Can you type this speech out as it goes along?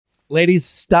Ladies,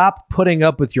 stop putting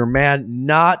up with your man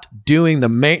not doing the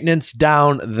maintenance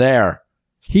down there.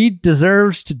 He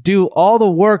deserves to do all the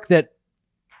work that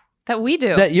we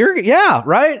do. That you're, yeah,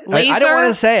 right? Laser, I don't want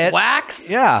to say it. Wax.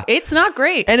 Yeah. It's not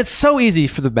great. And it's so easy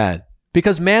for the men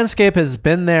because Manscaped has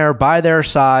been there by their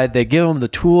side. They give them the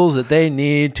tools that they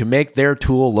need to make their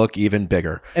tool look even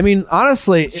bigger. I mean,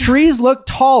 honestly, trees look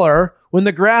taller when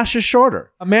the grass is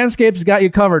shorter. Manscaped's got you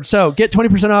covered. So get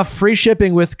 20% off free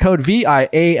shipping with code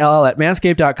VIALL at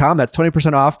manscaped.com. That's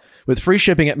 20% off with free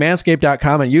shipping at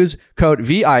manscaped.com and use code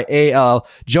VIALL.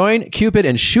 Join Cupid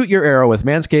and shoot your arrow with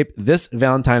Manscaped this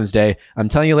Valentine's Day. I'm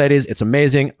telling you, ladies, it's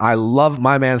amazing. I love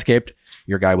my Manscaped.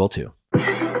 Your guy will too. You're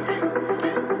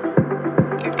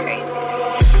crazy.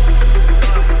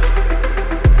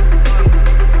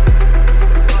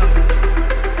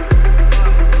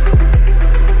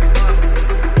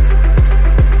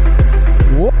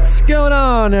 What's going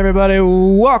on, everybody?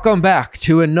 Welcome back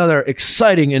to another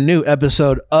exciting and new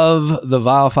episode of the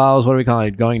Vile Files. What do we call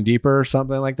it? Going deeper or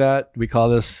something like that? We call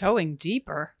this Going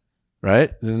deeper.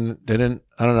 Right? And I don't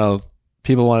know.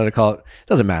 People wanted to call it.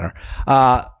 Doesn't matter.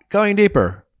 Going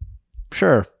deeper.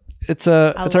 Sure. It's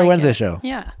our Wednesday show.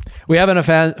 Yeah. We have a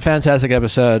fantastic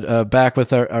episode back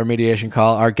with our mediation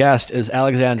call. Our guest is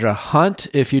Alexandra Hunt.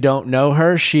 If you don't know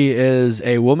her, she is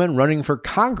a woman running for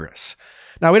Congress.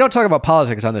 Now, we don't talk about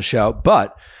politics on the show,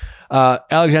 but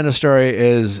Alexandra's story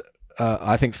is,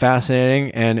 I think,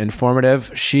 fascinating and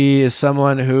informative. She is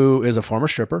someone who is a former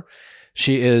stripper.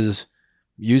 She is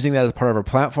using that as part of her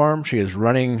platform. She is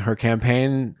running her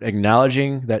campaign,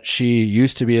 acknowledging that she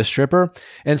used to be a stripper.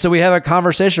 And so we have a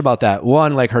conversation about that.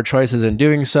 One, like her choices in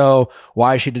doing so,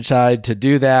 why she decided to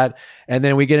do that. And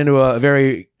then we get into a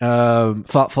very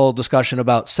thoughtful discussion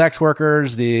about sex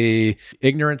workers, the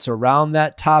ignorance around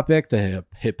that topic, the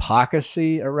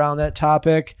hypocrisy around that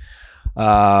topic.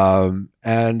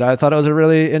 And I thought it was a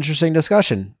really interesting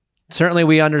discussion. Certainly,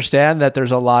 we understand that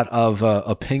there's a lot of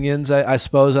opinions, I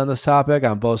suppose, on this topic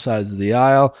on both sides of the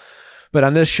aisle. But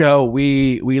on this show,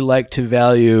 we like to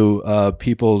value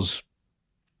people's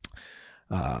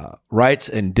rights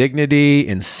and dignity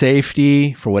and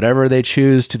safety for whatever they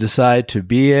choose to decide to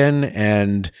be in.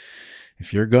 And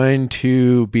if you're going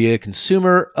to be a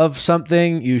consumer of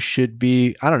something, you should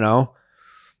be,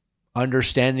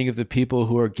 understanding of the people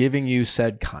who are giving you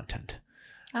said content.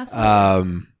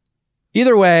 Absolutely.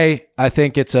 Either way, I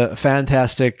think it's a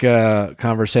fantastic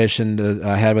conversation that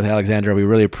I had with Alexandra. We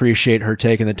really appreciate her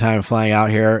taking the time flying out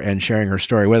here and sharing her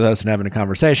story with us and having a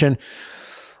conversation.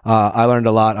 I learned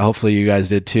a lot. Hopefully you guys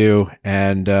did too.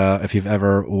 And if you've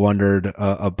ever wondered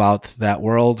about that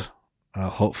world,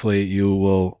 hopefully you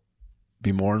will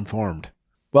be more informed.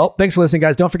 Well, thanks for listening,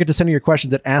 guys. Don't forget to send me your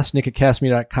questions at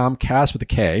asknick@castme.com, cast with a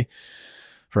K,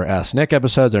 for Ask Nick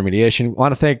episodes or mediation.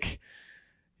 Want to thank...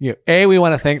 we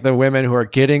want to thank the women who are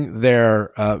getting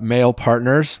their male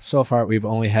partners. So far, we've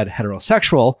only had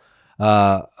heterosexual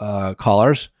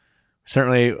callers.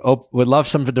 Certainly would love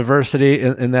some diversity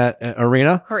in that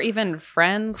arena. Or even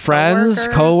friends,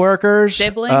 co-workers,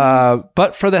 siblings.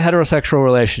 But for the heterosexual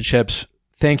relationships,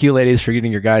 thank you, ladies, for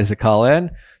getting your guys to call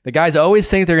in. The guys always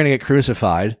think they're going to get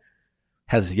crucified.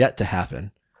 Has yet to happen.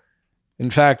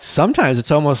 In fact, sometimes it's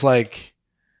almost like,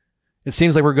 it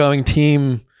seems like we're going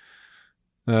team...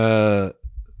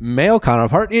 male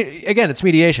counterpart. Again, it's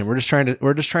mediation. We're just trying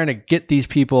to get these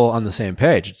people on the same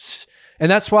page.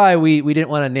 And that's why we didn't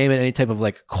want to name it any type of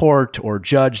like court or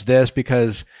judge this,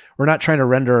 because we're not trying to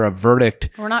render a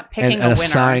verdict. We're not picking and a winner.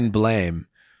 Assign blame.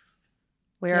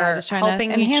 We're just trying helping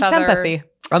to enhance each other. empathy.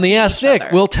 On the Ask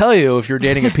Nick, we'll tell you if you're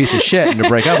dating a piece of shit and to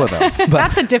break up with them. But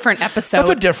that's a different episode. That's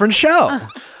a different show.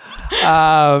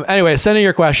 Anyway, send in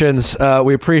your questions.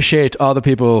 We appreciate all the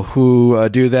people who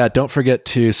do that. Don't forget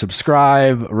to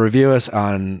subscribe, review us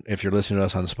if you're listening to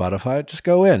us on Spotify, just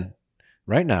go in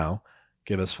right now,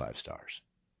 give us 5 stars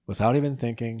without even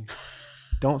thinking.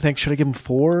 Don't think, should I give him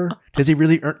 4? Does he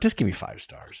really earn? Just give me 5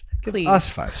 stars. Give Please. us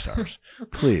 5 stars,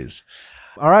 please.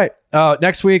 All right.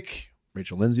 Next week,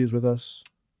 Rachel Lindsay is with us.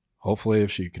 Hopefully, if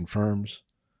she confirms,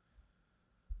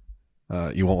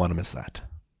 you won't want to miss that.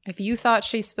 If you thought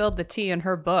she spilled the tea in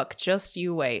her book, just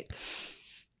you wait.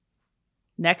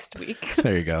 Next week.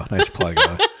 There you go. Nice plug.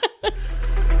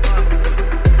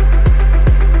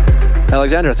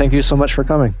 Alexandra, thank you so much for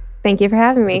coming. Thank you for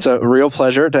having me. It's a real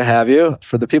pleasure to have you.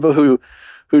 For the people who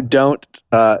don't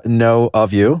know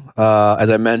of you,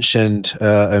 as I mentioned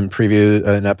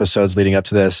in episodes leading up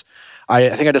to this, I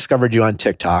think I discovered you on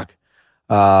TikTok.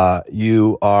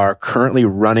 You are currently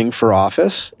running for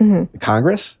office,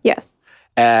 Congress. Yes.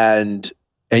 And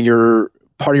your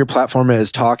part of your platform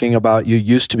is talking about you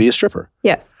used to be a stripper.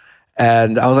 Yes.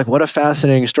 And I was like, what a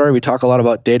fascinating story. We talk a lot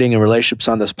about dating and relationships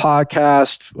on this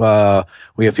podcast.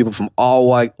 We have people from all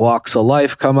walks of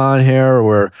life come on here.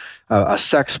 We're a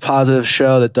sex positive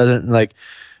show that doesn't like,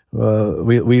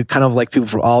 we kind of like people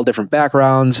from all different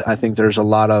backgrounds. I think there's a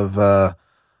lot of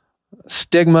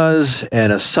stigmas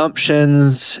and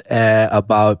assumptions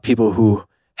about people who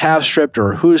have stripped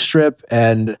or who strip,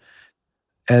 and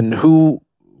who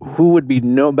would be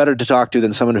no better to talk to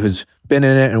than someone who's been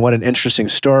in it. And what an interesting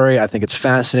story. I think it's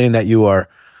fascinating that you are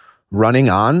running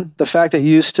on the fact that you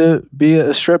used to be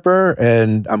a stripper,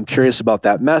 and I'm curious about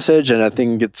that message. And I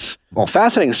think it's, well,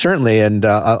 fascinating, certainly, and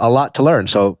a lot to learn.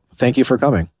 So thank you for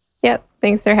coming. Yep.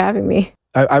 Thanks for having me.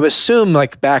 I would assume,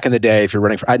 like, back in the day, if you're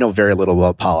running for, I know very little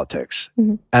about politics.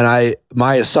 Mm-hmm. And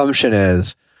my assumption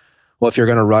is, well, if you're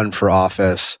going to run for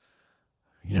office,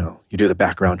 you know, you do the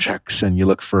background checks and you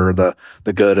look for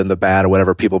the good and the bad or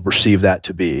whatever people perceive that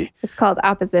to be. It's called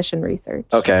opposition research.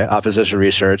 Okay, opposition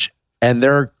research. And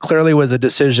there clearly was a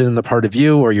decision on the part of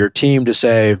you or your team to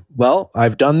say, well,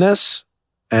 I've done this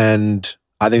and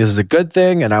I think this is a good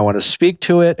thing and I want to speak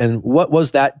to it. And what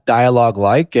was that dialogue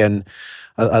like? And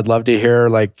I'd love to hear,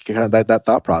 like, kind of that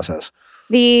thought process.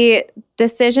 The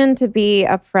decision to be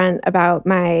upfront about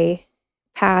my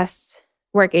past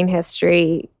working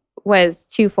history was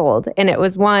twofold. And it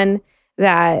was one,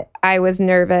 that I was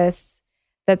nervous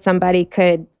that somebody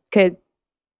could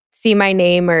see my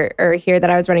name or hear that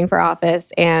I was running for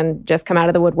office and just come out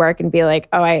of the woodwork and be like,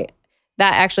 oh,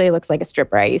 that actually looks like a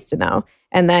stripper I used to know.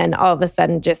 And then all of a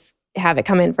sudden just have it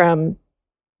come in from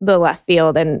the left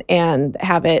field and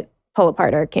have it pull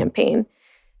apart our campaign.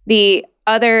 The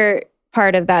other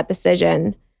part of that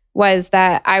decision was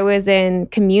that I was in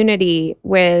community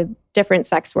with different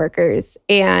sex workers,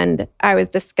 and I was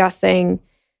discussing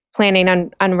planning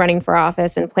on running for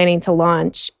office and planning to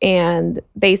launch. And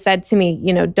they said to me,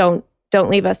 you know, don't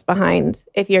leave us behind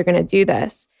if you're going to do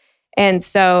this. And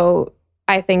so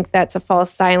I think that to fall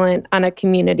silent on a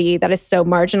community that is so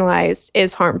marginalized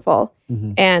is harmful.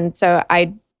 Mm-hmm. And so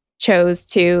I chose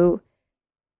to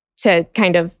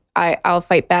kind of, I'll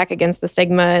fight back against the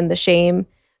stigma and the shame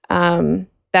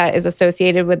that is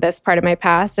associated with this part of my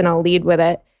past, and I'll lead with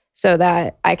it so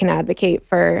that I can advocate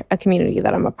for a community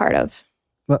that I'm a part of.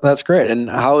 Well, that's great. And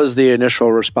how has the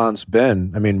initial response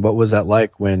been? I mean, what was that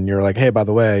like when you're like, hey, by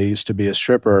the way, I used to be a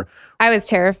stripper? I was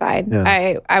terrified.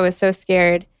 Yeah. I was so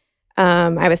scared.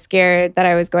 I was scared that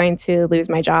I was going to lose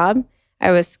my job.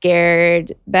 I was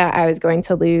scared that I was going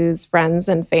to lose friends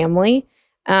and family.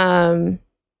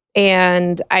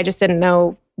 And I just didn't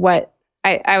know what,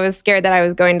 I was scared that I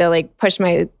was going to like push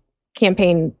my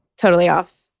campaign totally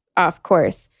off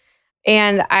course.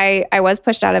 And I was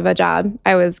pushed out of a job.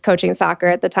 I was coaching soccer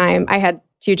at the time. I had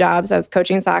 2 jobs. I was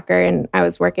coaching soccer and I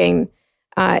was working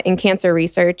in cancer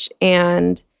research.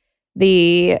 And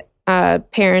the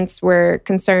parents were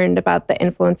concerned about the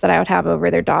influence that I would have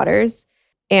over their daughters.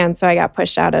 And so I got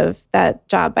pushed out of that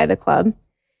job by the club.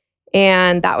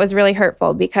 And that was really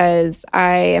hurtful because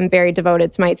I am very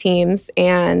devoted to my teams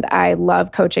and I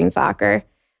love coaching soccer.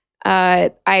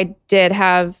 I did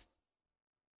have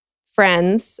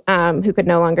friends who could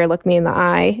no longer look me in the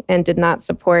eye and did not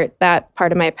support that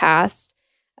part of my past.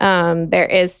 There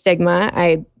is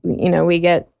stigma. We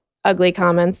get ugly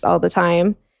comments all the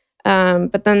time.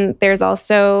 But then there's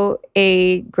also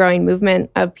a growing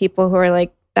movement of people who are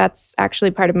like, that's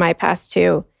actually part of my past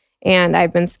too. And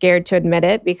I've been scared to admit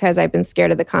it because I've been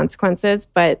scared of the consequences.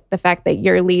 But the fact that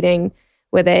you're leading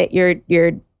with it,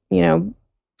 you're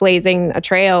blazing a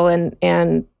trail,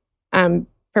 and I'm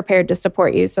prepared to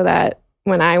support you so that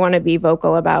when I want to be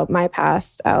vocal about my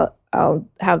past, I'll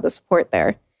have the support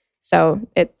there. So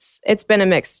it's been a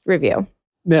mixed review.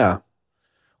 Yeah.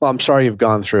 Well, I'm sorry you've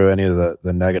gone through any of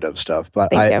the negative stuff,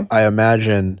 but I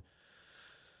imagine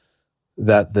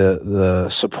that the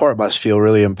support must feel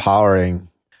really empowering.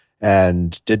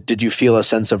 And did you feel a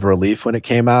sense of relief when it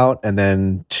came out? And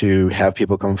then to have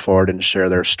people come forward and share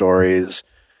their stories,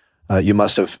 you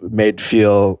must have made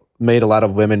a lot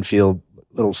of women feel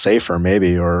a little safer,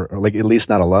 maybe, or like at least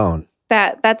not alone.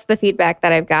 That's the feedback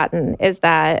that I've gotten, is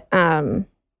that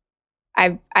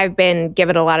I've been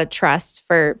given a lot of trust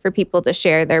for people to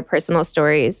share their personal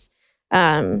stories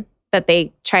that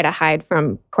they try to hide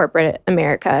from corporate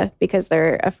America because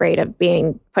they're afraid of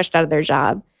being pushed out of their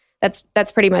job.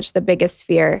 That's pretty much the biggest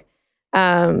fear.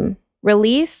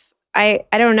 Relief, I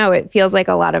don't know. It feels like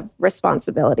a lot of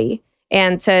responsibility,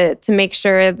 and to make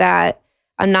sure that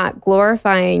I'm not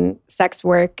glorifying sex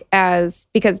work because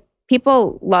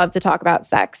people love to talk about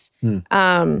sex.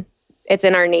 It's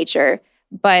in our nature,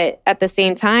 but at the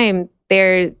same time,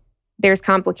 there's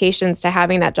complications to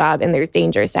having that job and there's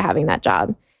dangers to having that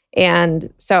job.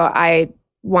 And so I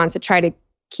want to try to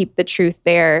keep the truth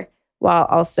there while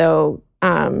also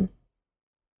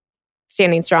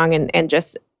standing strong and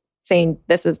just saying,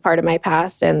 this is part of my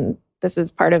past and this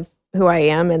is part of who I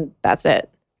am, and that's it.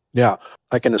 Yeah.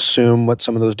 I can assume what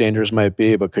some of those dangers might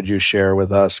be, but could you share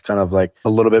with us kind of like a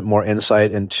little bit more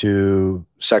insight into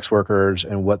sex workers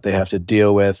and what they have to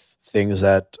deal with, things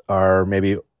that are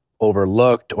maybe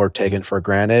overlooked or taken for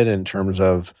granted in terms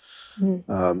of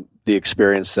the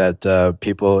experience that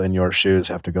people in your shoes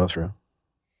have to go through?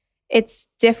 It's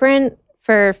different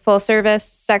for full service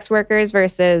sex workers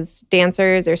versus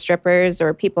dancers or strippers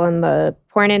or people in the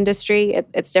porn industry.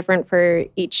 It's different for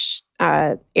each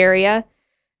area.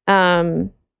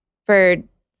 For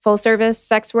full service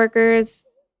sex workers,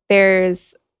 they're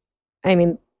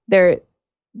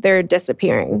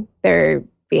disappearing. They're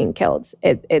being killed.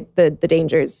 The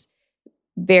danger's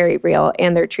very real,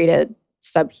 and they're treated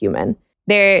subhuman.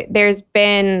 There's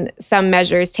been some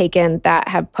measures taken that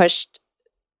have pushed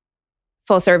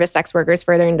full service sex workers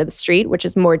further into the street, which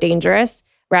is more dangerous,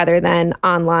 rather than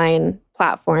online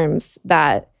platforms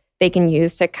that they can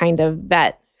use to kind of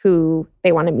vet who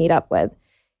they want to meet up with.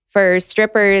 For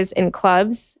strippers in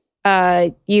clubs,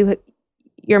 you're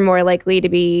more likely to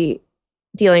be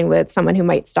dealing with someone who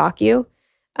might stalk you,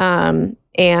 and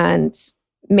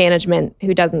management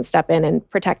who doesn't step in and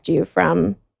protect you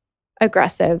from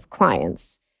aggressive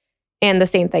clients. And the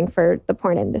same thing for the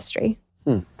porn industry.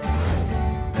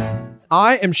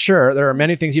 I am sure there are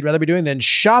many things you'd rather be doing than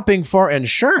shopping for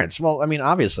insurance. Well, I mean,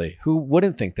 obviously, who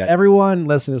wouldn't think that? Everyone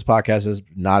listening to this podcast is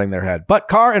nodding their head. But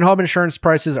car and home insurance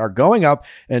prices are going up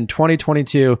in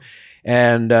 2022.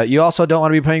 And you also don't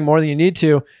want to be paying more than you need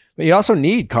to. But you also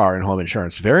need car and home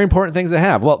insurance. Very important things to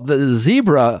have. Well, the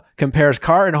Zebra compares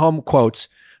car and home quotes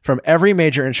from every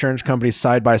major insurance company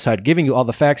side by side, giving you all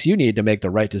the facts you need to make the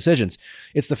right decisions.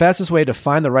 It's the fastest way to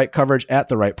find the right coverage at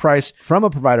the right price from a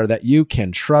provider that you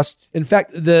can trust. In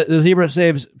fact, the Zebra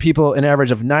saves people an average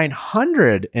of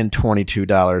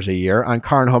 $922 a year on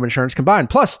car and home insurance combined.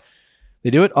 Plus,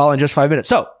 they do it all in just 5 minutes.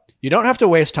 So you don't have to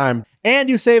waste time and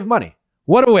you save money.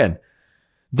 What a win.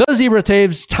 The Zebra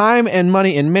saves time and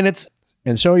money in minutes.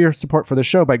 And show your support for the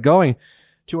show by going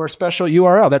to our special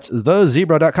URL. That's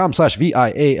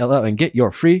thezebra.com/VIALL and get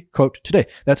your free quote today.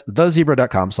 That's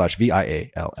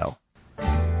thezebra.com/VIALL.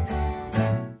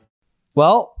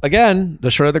 Well, again, the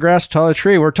shorter the grass, the taller the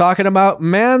tree. We're talking about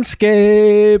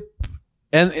Manscaped.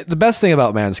 And the best thing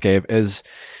about Manscaped is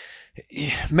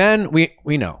men, we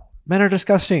know. Men are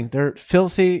disgusting. They're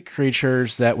filthy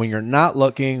creatures that when you're not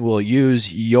looking will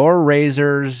use your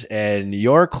razors and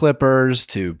your clippers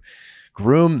to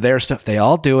groom their stuff. They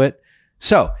all do it.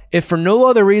 So if for no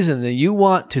other reason than you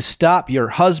want to stop your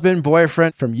husband,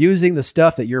 boyfriend from using the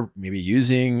stuff that you're maybe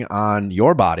using on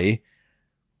your body,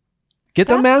 get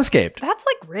them Manscaped. That's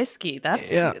like risky.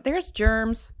 There's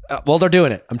germs. Well, they're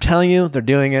doing it. I'm telling you, they're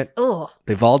doing it. Ugh.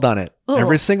 They've all done it. Ugh.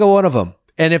 Every single one of them.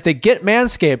 And if they get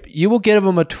Manscaped, you will give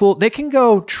them a tool. They can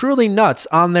go truly nuts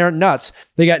on their nuts.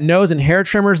 They got nose and hair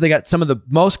trimmers. They got some of the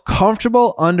most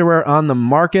comfortable underwear on the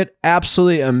market.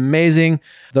 Absolutely amazing.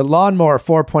 The Lawnmower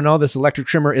 4.0, this electric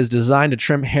trimmer, is designed to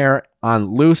trim hair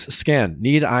on loose skin.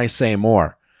 Need I say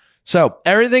more? So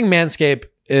everything Manscaped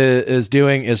is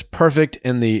doing is perfect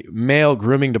in the male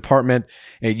grooming department.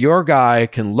 And your guy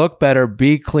can look better,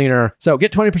 be cleaner. So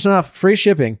get 20% off free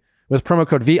shipping with promo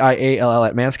code VIALL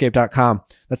at manscaped.com.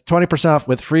 That's 20% off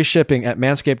with free shipping at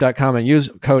manscaped.com and use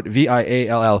code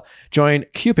VIALL. Join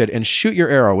Cupid and shoot your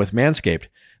arrow with Manscaped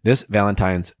this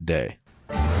Valentine's Day.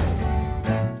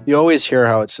 You always hear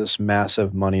how it's this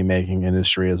massive money-making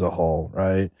industry as a whole,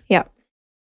 right? Yeah.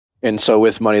 And so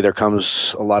with money, there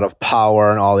comes a lot of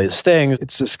power and all these things.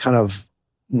 It's just kind of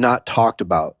not talked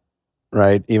about,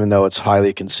 right? Even though it's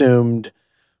highly consumed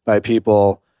by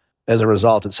people. As a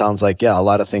result, it sounds like, a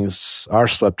lot of things are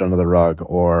swept under the rug,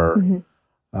 or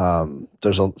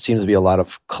seems to be a lot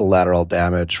of collateral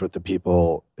damage with the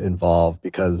people involved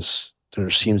because there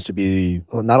seems to be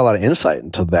not a lot of insight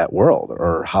into that world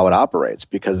or how it operates,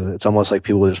 because it's almost like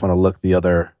people just want to look the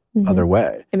other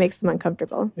way. It makes them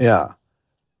uncomfortable. Yeah.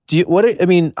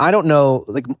 I don't know,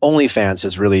 like OnlyFans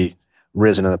has really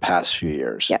risen in the past few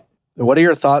years. Yeah. What are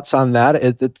your thoughts on that?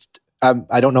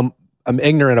 I don't know. I'm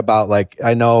ignorant about, like,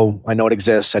 I know it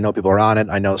exists. I know people are on it.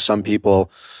 I know some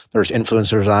people, there's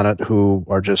influencers on it who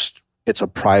are just, it's a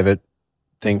private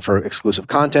thing for exclusive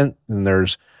content. And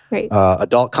there's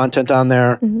adult content on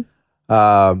there.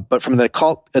 But from the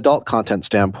adult content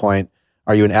standpoint,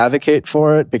 are you an advocate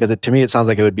for it? Because to me, it sounds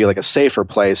like it would be like a safer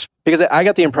place. Because I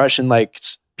got the impression like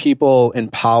people in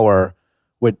power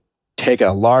would take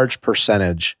a large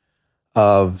percentage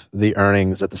of the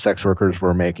earnings that the sex workers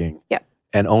were making. Yep.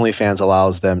 And OnlyFans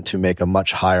allows them to make a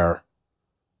much higher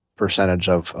percentage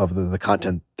of the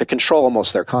content, to control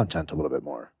almost their content a little bit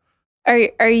more.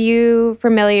 Are you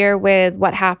familiar with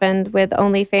what happened with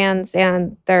OnlyFans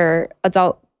and their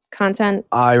adult content?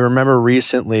 I remember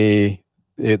recently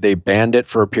they banned it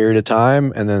for a period of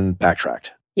time and then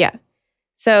backtracked. Yeah.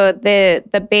 So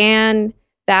the ban,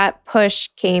 that push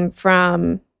came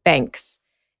from banks,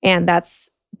 and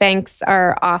banks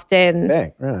are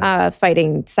often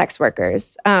fighting sex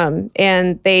workers, and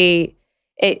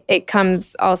it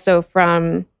comes also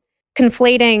from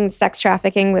conflating sex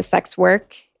trafficking with sex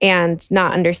work and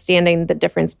not understanding the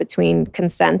difference between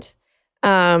consent.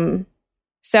 There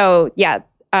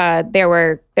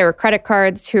were credit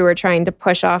cards who were trying to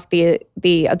push off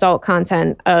the adult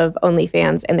content of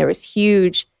OnlyFans, and there was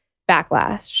huge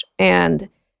backlash, and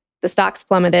the stocks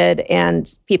plummeted,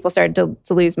 and people started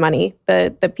to lose money.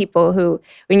 The people who,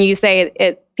 when you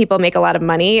say people make a lot of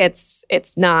money, it's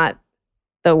not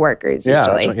the workers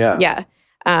usually.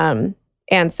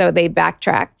 And so they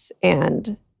backtracked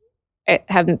and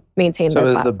have maintained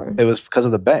their platform. It was because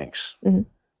of the banks. Mm-hmm.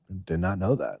 Did not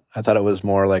know that. I thought it was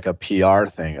more like a PR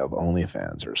thing of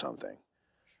OnlyFans or something.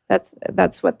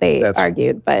 That's what they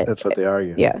argued, but that's what they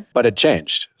argued. Yeah, but it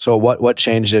changed. So what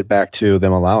changed it back to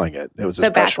them allowing it? It was the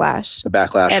backlash. The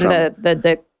backlash and the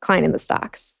decline in the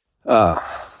stocks.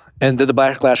 And did the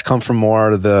backlash come from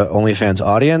more the OnlyFans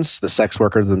audience, the sex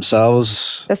workers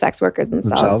themselves? The sex workers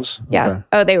themselves. Yeah. Okay.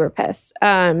 Oh, they were pissed.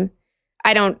 I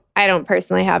don't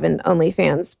personally have an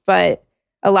OnlyFans, but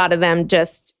a lot of them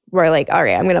just were like, all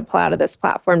right, I'm going to pull out of this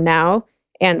platform now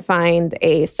and find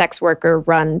a sex worker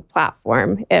run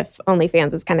platform if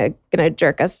OnlyFans is kind of going to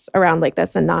jerk us around like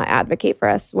this and not advocate for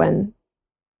us when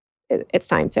it's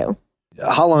time to.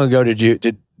 How long ago did you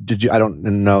I don't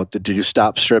know, did you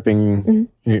stop stripping?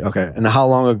 Mm-hmm. Okay. And how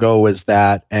long ago was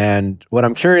that? And what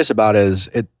I'm curious about is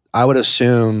I would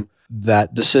assume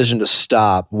that decision to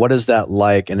stop, what is that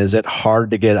like? And is it hard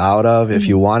to get out of if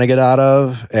you want to get out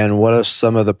of? And what are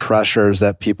some of the pressures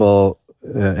that people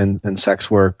in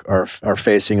sex work are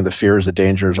facing, the fears, the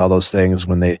dangers, all those things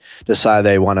when they decide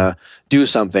they want to do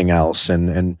something else,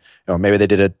 and maybe they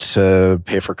did it to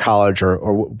pay for college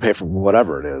or pay for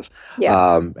whatever it is.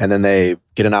 Yeah. And then they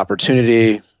get an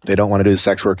opportunity, they don't want to do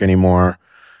sex work anymore,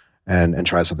 and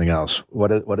try something else.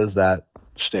 What is that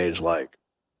stage like?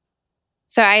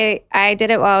 So I did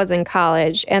it while I was in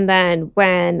college, and then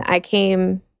when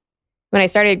I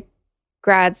started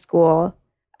grad school,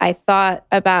 I thought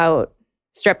about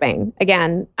stripping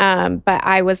again, but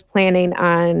I was planning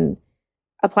on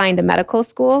applying to medical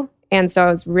school, and so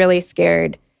I was really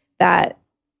scared that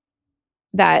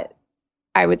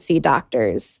I would see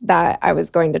doctors that I was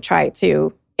going to try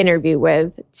to interview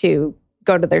with to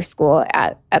go to their school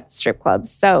at strip clubs.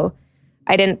 So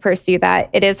I didn't pursue that.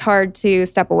 It is hard to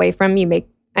step away from. You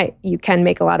can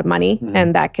make a lot of money,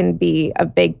 and that can be a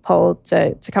big pull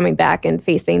to coming back and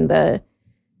facing the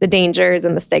dangers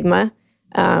and the stigma.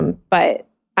 But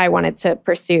I wanted to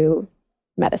pursue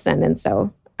medicine, and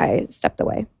so I stepped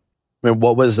away. I mean,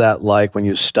 what was that like when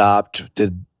you stopped?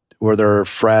 Were there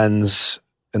friends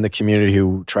in the community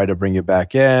who tried to bring you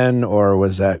back in, or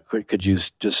could you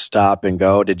just stop and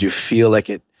go? Did you feel like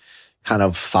it kind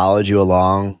of followed you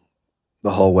along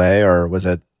the whole way, or was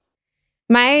it?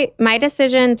 My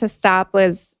decision to stop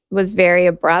was very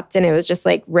abrupt, and it was just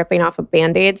like ripping off a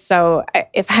Band-Aid. So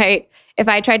if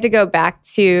I tried to go back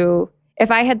to,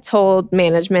 if I had told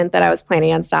management that I was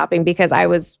planning on stopping because I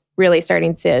was really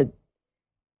starting to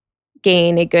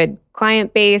gain a good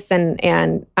client base and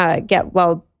get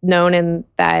well known in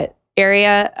that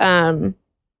area,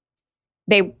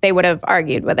 they would have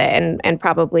argued with it and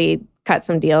probably cut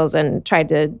some deals and tried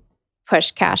to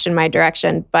push cash in my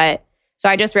direction. But so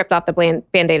I just ripped off the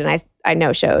Band-Aid and I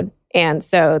no-showed. And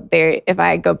so if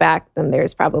I go back, then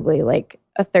there's probably like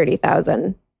a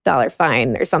 $30,000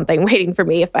 fine or something waiting for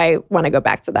me if I want to go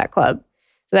back to that club.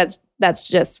 So that's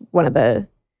just one of the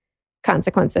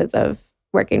consequences of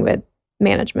working with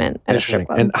management at a strip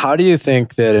club. And how do you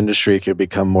think that industry could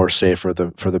become more safe for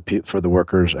the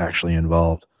workers actually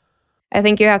involved? I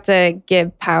think you have to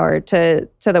give power to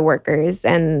the workers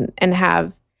and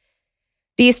have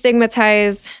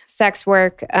destigmatize sex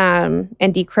work and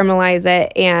decriminalize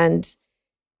it, and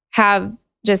have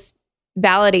just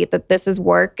validate that this is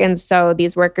work. And so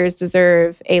these workers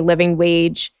deserve a living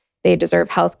wage. They deserve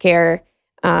health care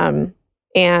and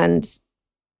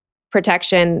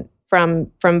protection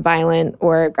from violent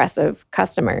or aggressive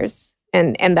customers.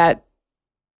 And that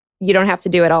you don't have to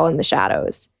do it all in the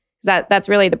shadows. That's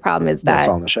really the problem, is that it's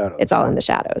all in the shadows. It's all in the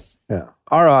shadows. Yeah.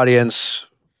 Our audience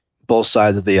both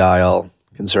sides of the aisle,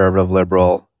 conservative,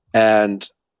 liberal, and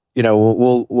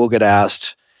we'll get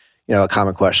asked. A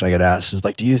common question I get asked is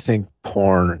like, do you think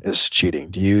porn is cheating?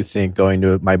 Do you think going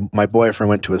to my boyfriend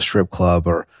went to a strip club,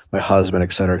 or my husband,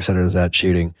 et cetera, is that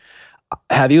cheating?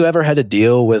 Have you ever had to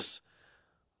deal with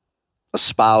a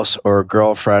spouse or a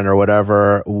girlfriend or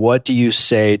whatever? What do you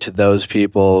say to those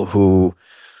people who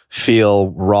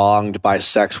feel wronged by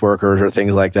sex workers or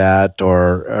things like that?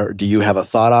 Or do you have a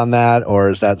thought on that? Or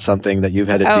is that something that you've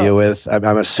had to deal with?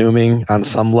 I'm assuming on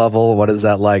some level. What is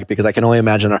that like? Because I can only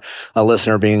imagine a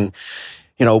listener being,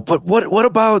 but what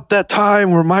about that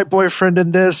time where my boyfriend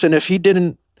did this? And if he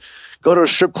didn't go to a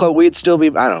strip club, we'd still be,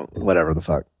 whatever the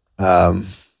fuck. Well,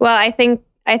 I think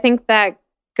that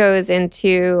goes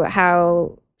into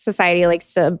how society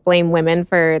likes to blame women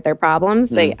for their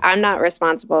problems. Like, I'm not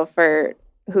responsible for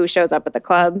who shows up at the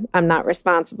club. I'm not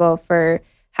responsible for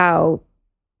how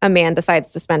a man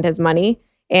decides to spend his money,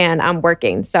 and I'm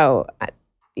working. So,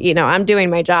 I'm doing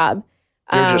my job.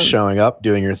 You're just showing up,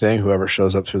 doing your thing, whoever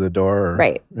shows up through the door.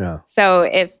 Right. Yeah. So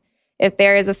if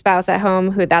there is a spouse at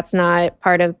home who that's not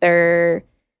part of their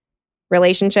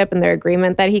relationship and their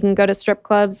agreement that he can go to strip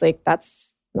clubs, like,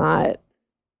 that's not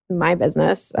my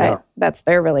business. Yeah. That's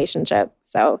their relationship.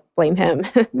 So blame him.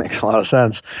 Makes a lot of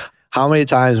sense. How many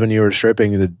times when you were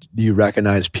stripping did you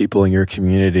recognize people in your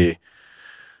community?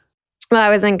 Well, I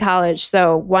was in college.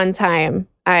 So one time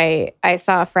I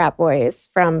saw frat boys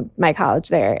from my college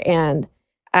there, and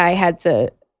I had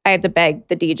to beg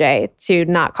the DJ to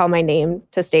not call my name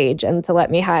to stage and to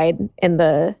let me hide in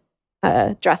the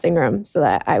dressing room so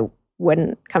that I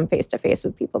wouldn't come face to face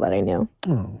with people that I knew.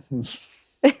 Oh,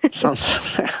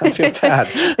 sounds, I feel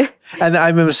bad. And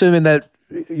I'm assuming that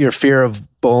your fear of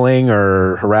bullying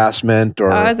or harassment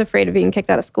or... I was afraid of being kicked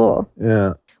out of school.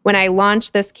 Yeah. When I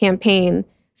launched this campaign,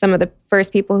 some of the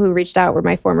first people who reached out were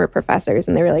my former professors,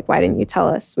 and they were like, why didn't you tell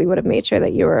us? We would have made sure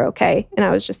that you were okay. And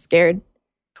I was just scared.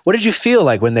 What did you feel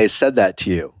like when they said that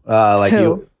to you? Like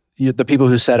Who? You, the people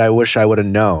who said, I wish I would have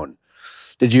known.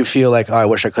 Did you feel like, I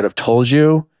wish I could have told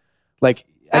you? Like,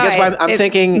 I guess I'm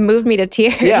thinking... It moved me to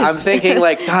tears. Yeah, I'm thinking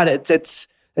like, God, it's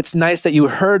nice that you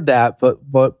heard that, but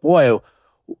boy,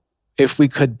 if we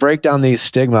could break down these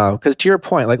stigma, because to your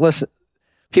point, like, listen,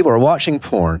 people are watching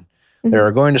porn, they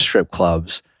are going to strip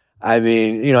clubs. I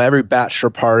mean, every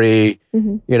bachelor party,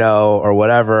 or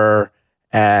whatever,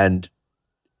 and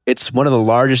it's one of the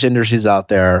largest industries out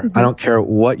there. I don't care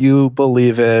what you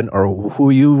believe in or who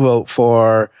you vote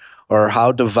for or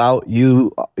how devout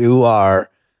you are.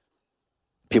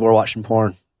 People are watching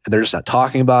porn and they're just not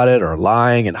talking about it or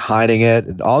lying and hiding it.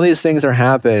 And all these things are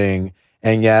happening,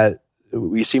 and yet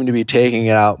we seem to be taking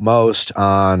it out most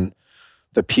on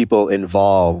the people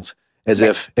involved, as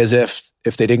if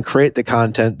they didn't create the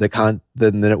content,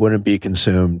 then it wouldn't be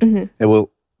consumed. People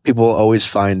will always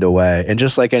find a way. And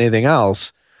just like anything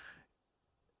else,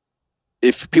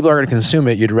 if people are going to consume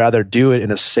it, you'd rather do it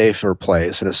in a safer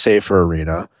place, in a safer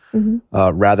arena,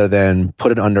 rather than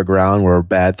put it underground where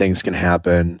bad things can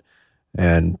happen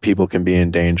and people can be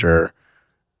in danger.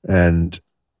 And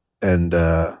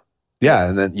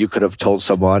then you could have told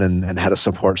someone and had a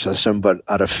support system, but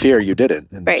out of fear, you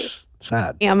didn't. And right. It's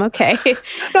sad. Yeah, I'm okay.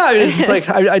 No, I mean, it's just like,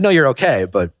 I know you're okay,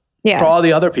 but for all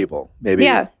the other people, maybe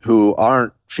who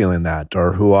aren't feeling that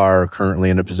or who are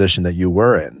currently in a position that you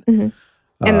were in.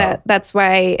 And that's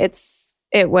why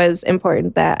it was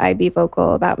important that I be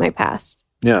vocal about my past.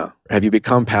 Yeah. Have you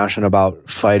become passionate about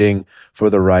fighting for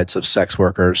the rights of sex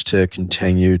workers to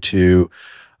continue to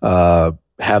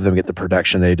have them get the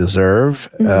protection they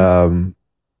deserve, all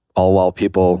while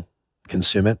people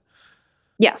consume it?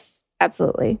 Yes,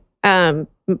 absolutely.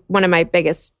 One of my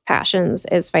biggest passions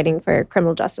is fighting for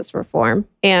criminal justice reform,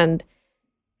 and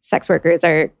sex workers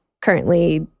are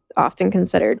currently often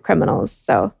considered criminals.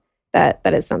 So that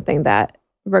is something that,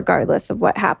 regardless of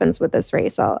what happens with this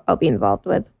race, I'll be involved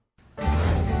with.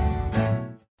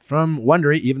 From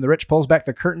Wondery, Even the Rich pulls back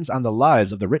the curtains on the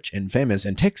lives of the rich and famous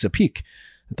and takes a peek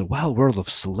at the wild world of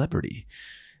celebrity.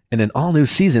 In an all-new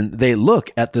season, they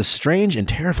look at the strange and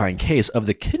terrifying case of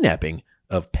the kidnapping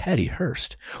of Patty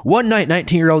Hearst. One night,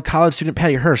 19-year-old college student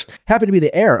Patty Hearst, happened to be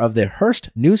the heir of the Hearst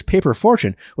newspaper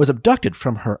fortune, was abducted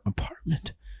from her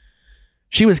apartment.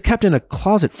 She was kept in a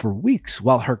closet for weeks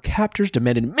while her captors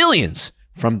demanded millions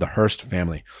from the Hearst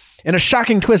family. In a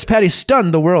shocking twist, Patty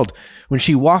stunned the world when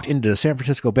she walked into a San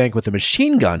Francisco bank with a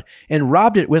machine gun and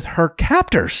robbed it with her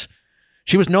captors.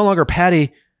 She was no longer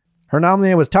Patty. Her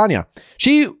nominee was Tanya.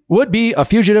 She would be a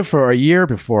fugitive for a year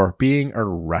before being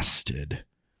arrested.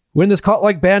 When this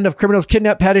cult-like band of criminals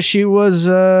kidnapped Patty, she was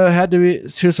had to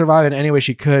survive in any way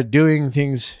she could, doing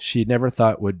things she never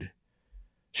thought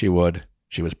she would.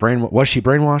 she was she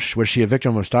brainwashed? Was she a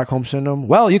victim of Stockholm Syndrome?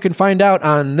 Well, you can find out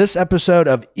on this episode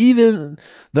of Even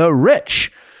the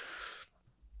Rich.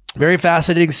 Very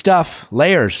fascinating stuff.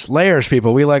 Layers,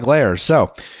 people. We like layers.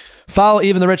 So follow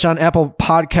Even the Rich on Apple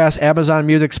Podcasts, Amazon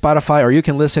Music, Spotify, or you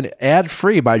can listen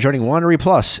ad-free by joining Wondery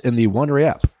Plus in the Wondery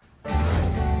app.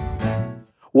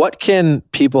 What can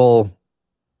people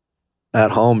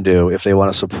at home do if they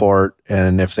want to support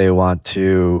and if they want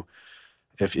to,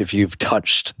 if you've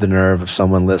touched the nerve of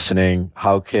someone listening,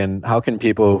 how can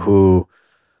people who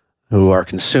are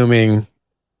consuming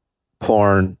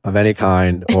porn of any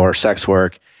kind or sex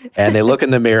work and they look in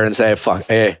the mirror and say, fuck,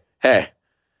 hey, if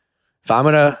I'm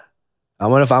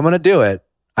gonna do it,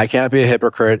 I can't be a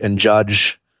hypocrite and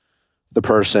judge the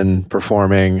person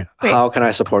performing. Right. How can I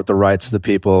support the rights of the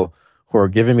people who are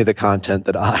giving me the content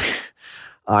that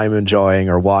I'm enjoying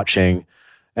or watching,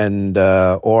 and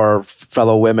or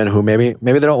fellow women who maybe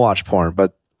they don't watch porn,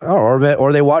 but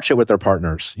or they watch it with their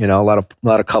partners. You know, a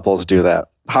lot of couples do that.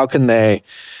 How can they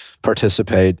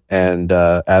participate and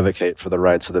advocate for the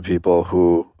rights of the people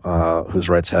whose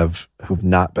rights who've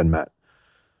not been met?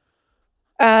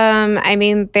 I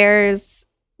mean, there's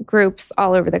groups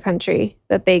all over the country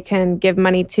that they can give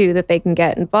money to, that they can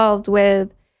get involved with.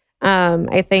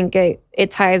 I think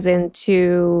it ties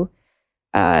into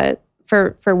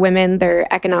for women,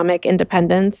 their economic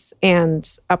independence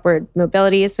and upward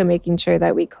mobility. So making sure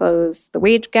that we close the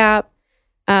wage gap,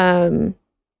 and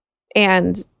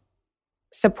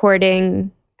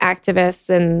supporting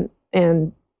activists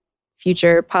and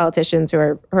future politicians who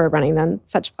are running on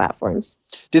such platforms.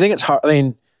 Do you think it's hard? I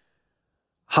mean,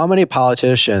 how many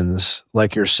politicians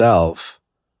like yourself?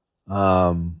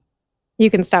 You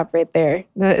can stop right there.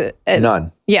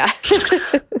 None. Yeah.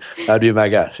 That'd be my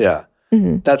guess. Yeah.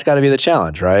 Mm-hmm. That's got to be the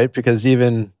challenge, right? Because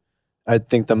even I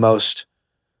think the most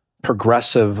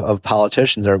progressive of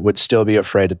politicians would still be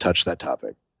afraid to touch that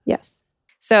topic. Yes.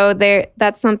 So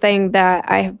that's something that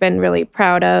I have been really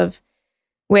proud of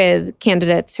with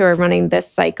candidates who are running this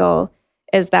cycle,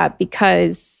 is that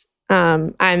because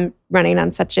I'm running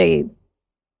on such a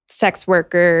sex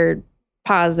worker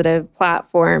positive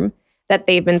platform, that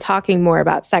they've been talking more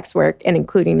about sex work and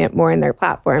including it more in their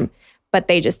platform, but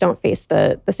they just don't face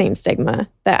the same stigma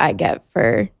that I get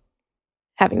for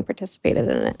having participated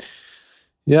in it.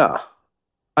 Yeah.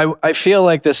 I feel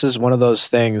like this is one of those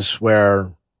things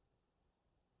where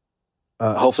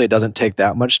hopefully it doesn't take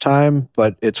that much time,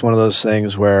 but it's one of those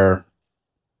things where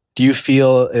do you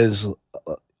feel is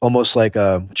almost like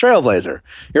a trailblazer?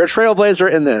 You're a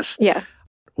trailblazer in this. Yeah.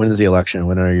 When is the election?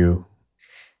 When are you?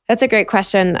 That's a great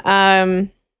question.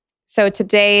 So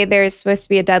today there's supposed to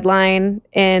be a deadline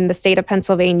in the state of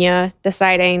Pennsylvania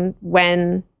deciding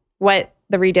what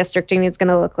the redistricting is going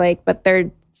to look like, but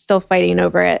they're still fighting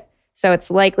over it. So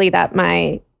it's likely that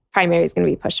my primary is going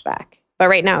to be pushed back. But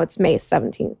right now it's May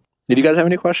 17th. Did you guys have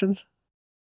any questions?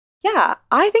 Yeah,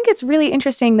 I think it's really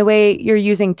interesting the way you're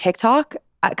using TikTok,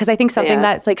 because I think something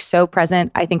that's like so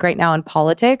present, I think right now in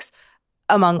politics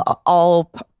among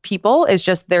all people is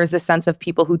just there's this sense of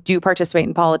people who do participate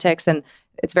in politics and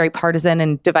it's very partisan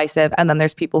and divisive. And then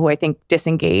there's people who I think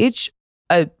disengage.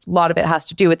 A lot of it has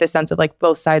to do with this sense of like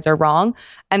both sides are wrong.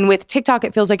 And with TikTok,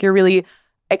 it feels like you're really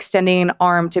extending an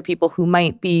arm to people who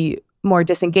might be more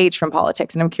disengaged from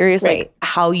politics. And I'm curious like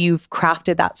how you've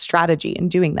crafted that strategy in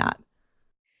doing that.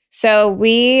 So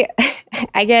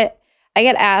I get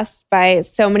asked by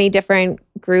so many different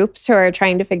groups who are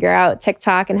trying to figure out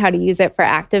TikTok and how to use it for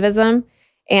activism.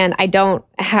 And I don't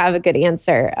have a good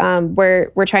answer.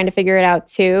 We're trying to figure it out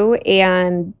too.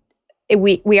 And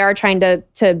we are trying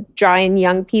to draw in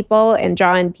young people and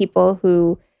draw in people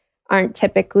who aren't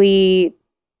typically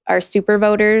our super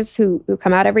voters who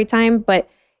come out every time, but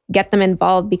get them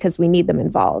involved because we need them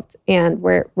involved. And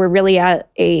we're really at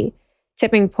a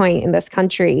tipping point in this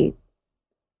country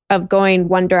of going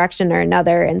one direction or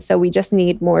another. And so we just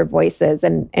need more voices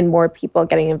and more people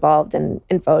getting involved in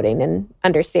voting and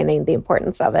understanding the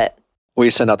importance of it. We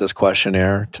sent out this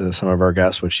questionnaire to some of our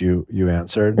guests, which you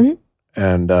answered. Mm-hmm.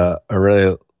 And I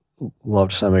really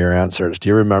loved some of your answers. Do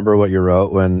you remember what you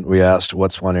wrote when we asked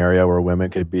what's one area where women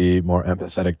could be more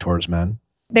empathetic towards men?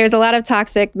 There's a lot of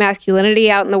toxic masculinity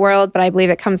out in the world, but I believe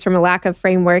it comes from a lack of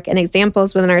framework and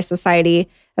examples within our society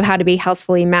of how to be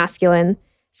healthfully masculine.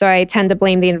 So I tend to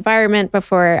blame the environment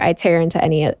before I tear into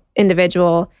any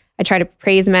individual. I try to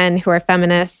praise men who are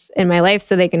feminists in my life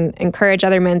so they can encourage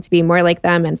other men to be more like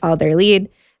them and follow their lead.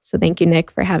 So thank you,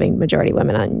 Nick, for having majority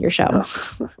women on your show.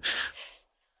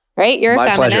 Right? You're My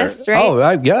a feminist, pleasure.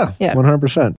 right? Yeah,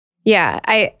 100%. Yeah,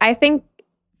 I think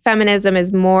feminism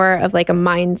is more of like a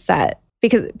mindset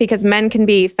because men can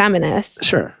be feminists.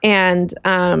 Sure. And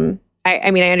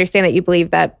I mean, I understand that you believe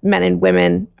that men and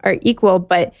women are equal,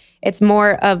 but it's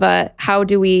more of a, how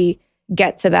do we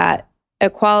get to that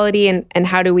equality and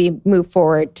how do we move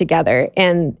forward together?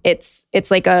 And it's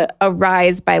like a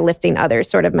rise by lifting others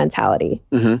sort of mentality.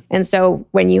 Mm-hmm. And so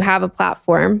when you have a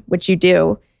platform, which you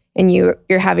do, and you're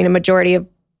having a majority of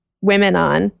women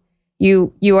on,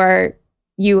 you are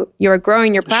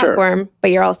growing your platform, sure,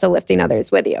 but you're also lifting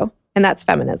others with you. And that's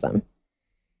feminism.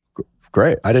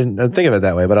 Great. I didn't think of it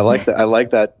that way, but I like that. I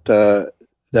like that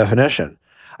definition.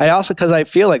 I also, because I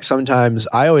feel like sometimes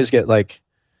I always get like,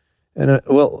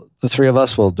 well, the three of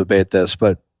us will debate this,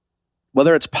 but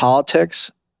whether it's politics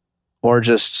or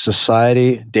just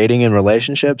society, dating and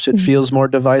relationships, it feels more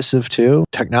divisive too.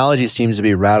 Technology seems to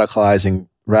be radicalizing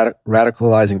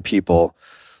people.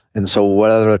 And so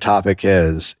whatever the topic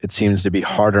is, it seems to be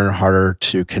harder and harder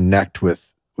to connect with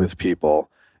people.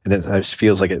 And it just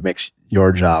feels like it makes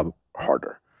your job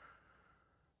harder.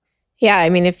 Yeah, I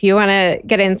mean, if you want to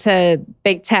get into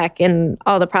big tech and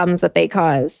all the problems that they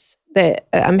cause,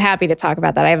 I'm happy to talk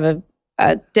about that. I have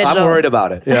a digital... I'm worried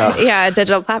about it, yeah. Yeah, a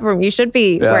digital platform. You should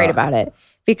be worried about it,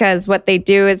 because what they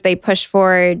do is they push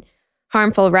forward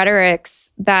harmful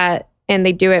rhetorics and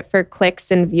they do it for clicks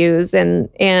and views,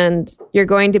 and you're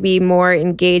going to be more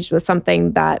engaged with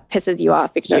something that pisses you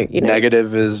off, because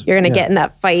negative is... You're going to get in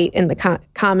that fight in the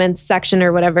comments section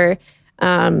or whatever.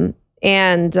 And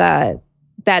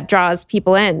that draws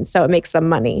people in, so it makes them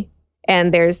money.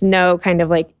 And there's no kind of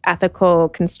like ethical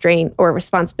constraint or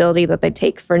responsibility that they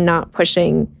take for not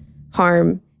pushing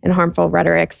harm and harmful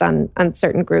rhetorics on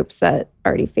certain groups that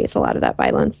already face a lot of that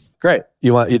violence. Great.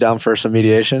 You down for some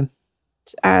mediation?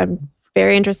 I'm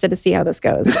very interested to see how this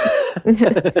goes.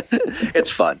 It's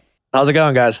fun. How's it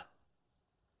going, guys?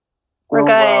 We're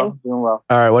good. Doing well.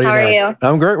 All right. What are your names? How are you?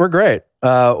 I'm great. We're great.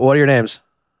 What are your names?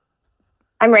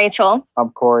 I'm Rachel.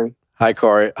 I'm Corey. Hi,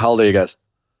 Corey. How old are you guys?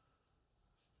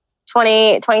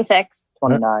 26.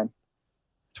 29.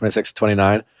 26,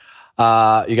 29.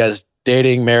 You guys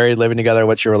dating, married, living together?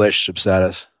 What's your relationship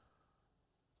status?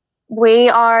 We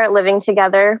are living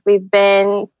together. We've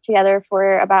been together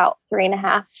for about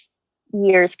 3.5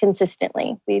 years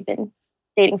consistently. We've been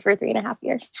dating for 3.5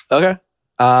 years. Okay.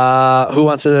 Who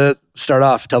wants to start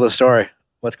off? Tell the story.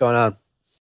 What's going on?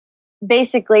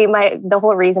 Basically, the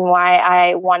whole reason why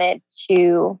I wanted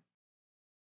to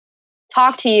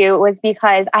talk to you was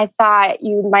because I thought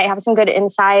you might have some good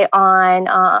insight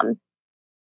on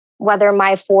whether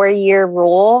my 4-year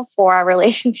rule for our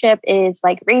relationship is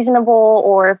like reasonable,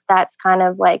 or if that's kind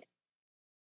of like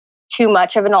too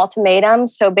much of an ultimatum.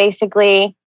 So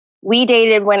basically, we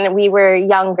dated when we were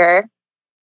younger,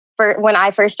 when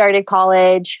I first started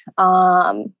college,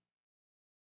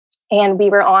 and we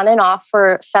were on and off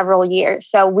for several years.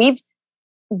 So we've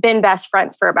been best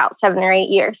friends for about 7 or 8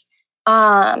 years.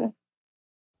 So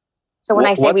when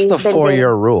I say what's the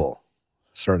 4-year rule?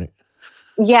 Starting.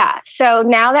 Yeah. So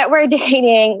now that we're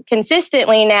dating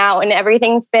consistently now, and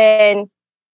everything's been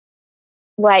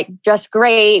like just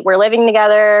great, we're living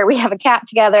together, we have a cat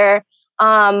together.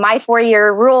 My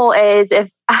 4-year rule is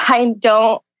if I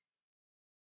don't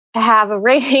have a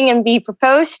ring and be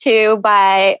proposed to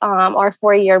by our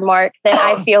 4-year mark, then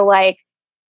I feel like,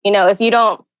 if you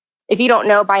don't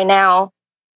know by now,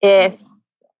 then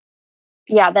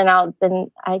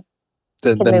I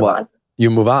then move what? on.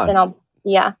 You move on. Then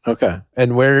yeah. Okay.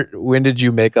 And when did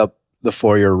you make up the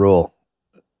 4-year rule?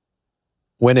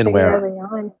 When and where? Early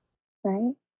on,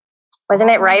 right? Wasn't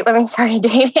it right when we started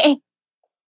dating?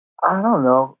 I don't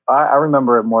know. I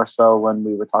remember it more so when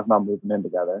we were talking about moving in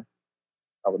together.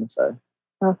 I wouldn't say.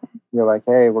 Okay. You're like,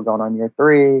 hey, we're going on year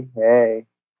 3. Hey.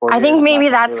 I think maybe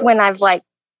that's when I've like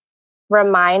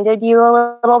reminded you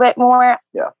a little bit more.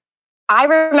 Yeah. I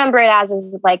remember it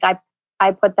as like I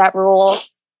put that rule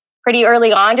pretty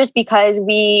early on, just because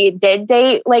we did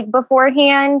date like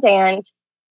beforehand, and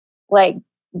like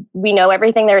we know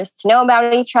everything there is to know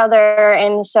about each other.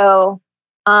 And so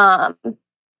yeah,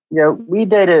 we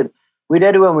dated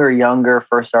when we were younger,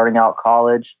 first starting out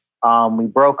college. We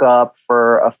broke up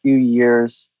for a few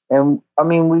years, and I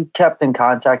mean, we kept in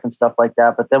contact and stuff like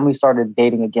that, but then we started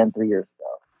dating again 3 years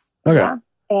ago. Okay.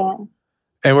 Yeah.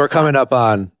 And we're coming up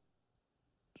on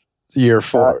year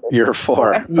four of your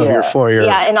 4-year.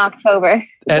 Yeah, in October.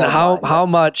 And how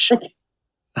much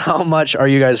are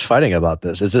you guys fighting about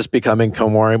this? Is this becoming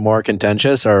more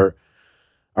contentious, or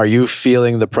are you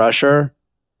feeling the pressure?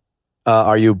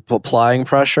 Are you applying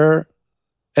pressure?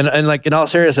 And like, in all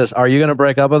seriousness, are you going to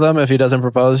break up with him if he doesn't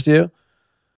propose to you?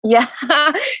 Yeah.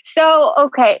 So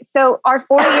our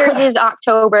 4 years is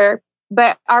October,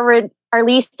 but our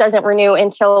lease doesn't renew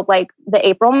until like the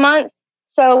April month.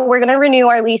 So we're going to renew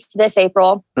our lease this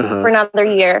April for another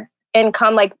year. And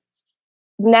come like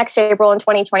next April in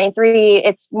 2023,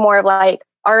 it's more of like,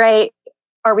 all right,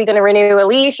 are we going to renew a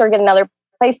lease or get another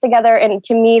place together? And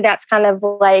to me, that's kind of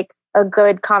like a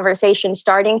good conversation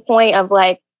starting point of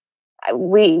like,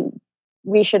 we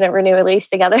shouldn't renew a lease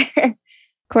together.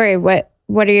 Corey, what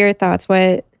are your thoughts?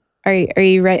 What are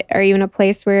you ready? Are you in a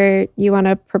place where you want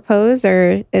to propose,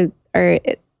 or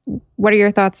what are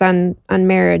your thoughts on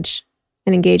marriage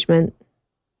and engagement?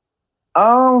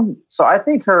 So I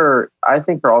think her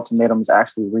ultimatum is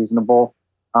actually reasonable.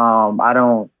 I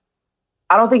don't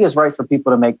think it's right for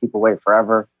people to make people wait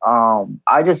forever.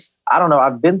 I don't know.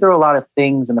 I've been through a lot of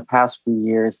things in the past few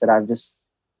years that I've just,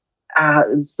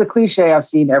 it's the cliche. I've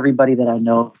seen everybody that I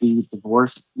know be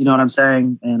divorced. You know what I'm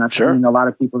saying? And I've seen a lot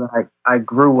of people that I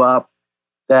grew up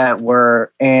that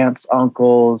were aunts,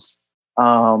 uncles,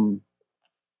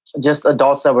 just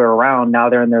adults that were around. Now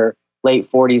they're in their late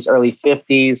 40s, early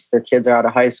 50s. Their kids are out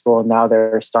of high school, and now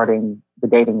they're starting the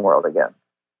dating world again.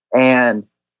 And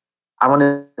I want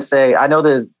to say, I know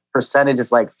the percentage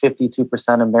is like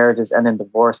 52% of marriages end in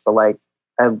divorce, but like,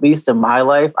 at least in my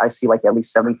life, I see like at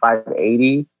least 75,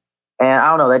 80. And I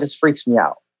don't know, that just freaks me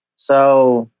out.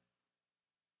 So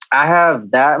I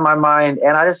have that in my mind.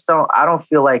 And I don't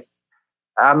feel like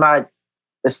I'm not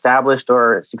established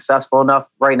or successful enough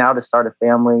right now to start a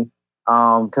family.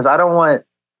 Because I don't want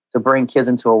to bring kids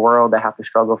into a world that have to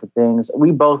struggle for things.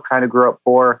 We both kind of grew up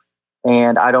poor,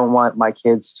 and I don't want my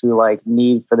kids to like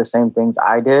need for the same things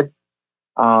I did.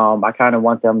 I kind of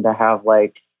want them to have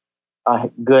like a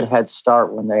good head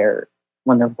start when they're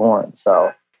born.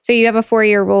 So you have a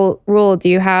 4-year rule. Do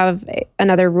you have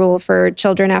another rule for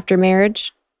children after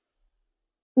marriage?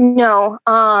 No.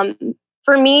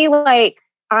 For me, like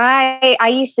I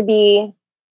used to be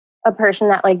a person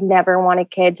that like never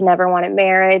wanted kids, never wanted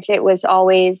marriage. It was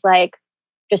always like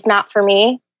just not for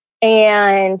me.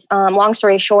 And long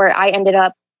story short, I ended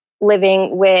up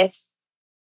living with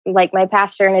like my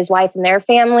pastor and his wife and their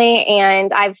family.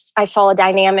 And I saw a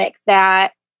dynamic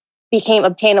that became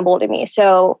obtainable to me.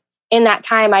 So in that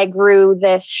time, I grew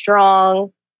this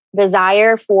strong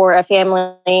desire for a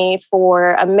family,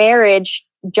 for a marriage,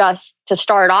 just to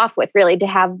start off with, really, to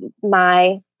have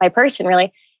my person,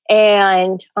 really.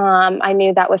 And I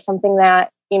knew that was something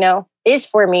that, is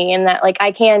for me and that like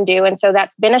I can do. And so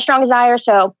that's been a strong desire.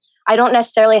 So I don't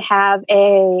necessarily have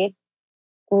a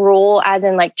rule as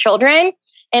in like children.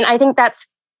 And I think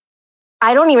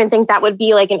I don't even think that would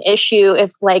be like an issue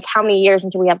if like how many years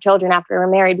until we have children after we're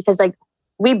married, because like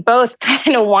we both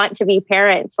kind of want to be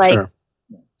parents like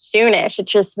soonish.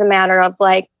 It's just a matter of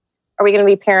like, are we going to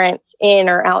be parents in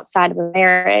or outside of a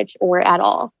marriage or at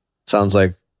all? Sounds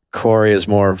like Corey is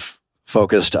more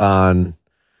focused on,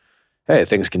 hey,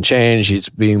 things can change. He's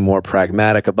being more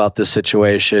pragmatic about this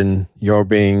situation. You're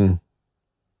being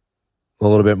a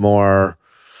little bit more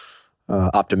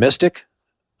optimistic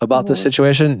about the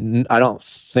situation. I don't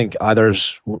think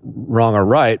either's wrong or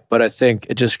right, but I think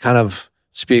it just kind of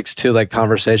speaks to like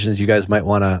conversations you guys might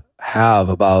want to have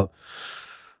about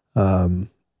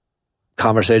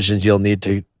conversations you'll need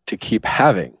to keep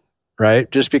having, right?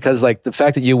 Just because like the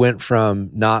fact that you went from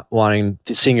not wanting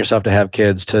to seeing yourself to have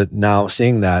kids to now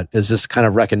seeing that is this kind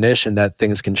of recognition that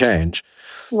things can change.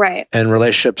 Right. And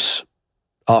relationships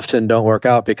often don't work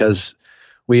out because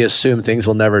we assume things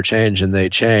will never change, and they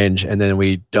change, and then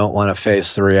we don't want to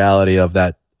face the reality of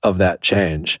that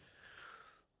change.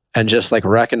 And just like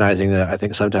recognizing that, I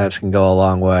think sometimes can go a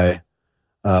long way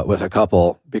with a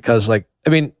couple, because like, I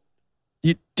mean,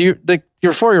 your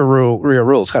 4-year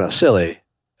rule is kind of silly.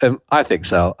 I think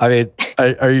so. I mean,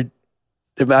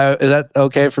 is that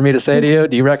okay for me to say to you?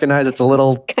 Do you recognize it's a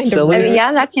little kind silly? I mean,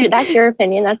 yeah, that's your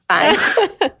opinion. That's fine.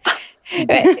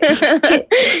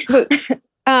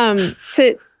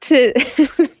 To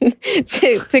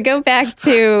go back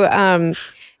to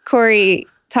Corey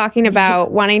talking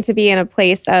about wanting to be in a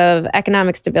place of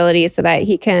economic stability so that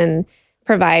he can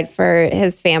provide for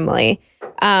his family.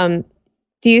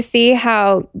 Do you see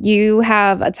how you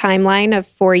have a timeline of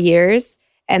 4 years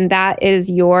and that is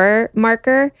your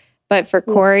marker? But for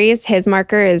Corey's, his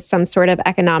marker is some sort of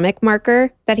economic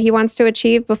marker that he wants to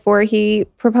achieve before he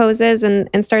proposes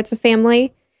and starts a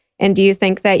family. And do you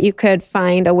think that you could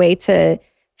find a way to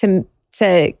the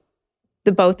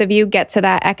both of you get to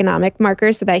that economic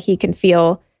marker so that he can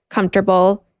feel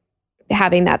comfortable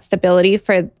having that stability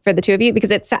for the two of you?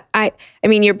 Because I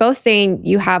mean, you're both saying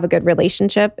you have a good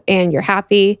relationship and you're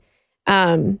happy,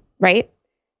 right?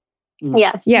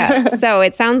 Yes. Yeah. So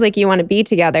it sounds like you want to be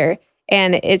together,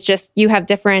 and it's just, you have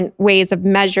different ways of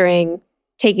measuring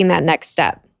taking that next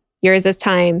step. Yours is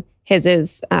time, his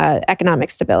is economic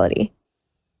stability.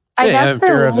 I guess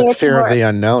fear of the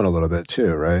unknown a little bit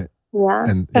too, right? Yeah.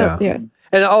 And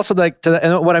And also, like,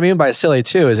 and what I mean by silly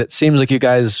too is it seems like you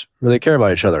guys really care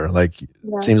about each other. Like,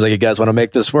 it seems like you guys want to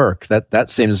make this work. That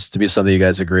seems to be something you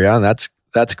guys agree on. That's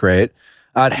great.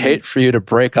 I'd hate for you to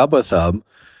break up with him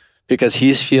because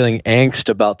he's feeling angst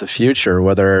about the future,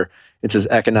 whether it's his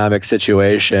economic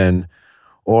situation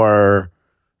or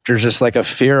there's just like a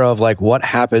fear of like what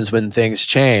happens when things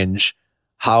change.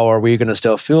 How are we going to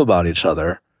still feel about each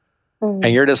other? And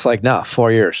you're just like, nah,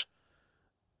 4 years.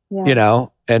 You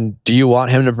know, and do you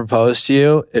want him to propose to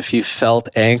you if he felt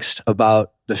angst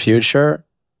about the future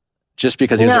just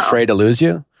because he was afraid to lose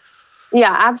you?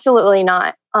 Yeah, absolutely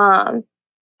not. I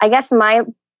guess my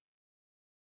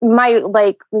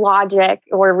like logic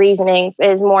or reasoning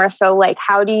is more so like,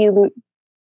 how do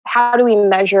we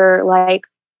measure like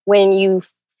when you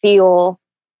feel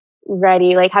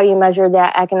ready? Like, how do you measure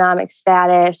that economic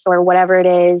status or whatever it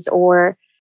is,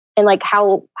 and like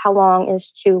how long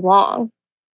is too long?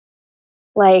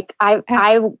 Like I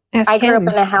grew up in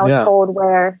a household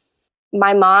where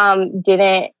my mom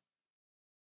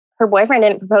her boyfriend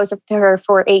didn't propose to her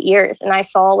for 8 years. And I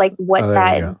saw like what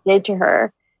that did to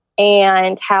her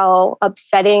and how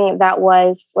upsetting that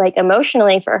was like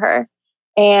emotionally for her.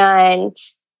 And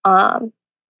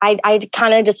I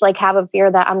kind of just like have a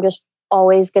fear that I'm just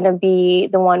always going to be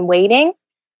the one waiting.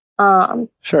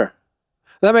 Sure.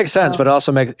 That makes sense, but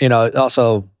also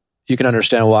also you can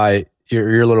understand why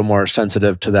you're a little more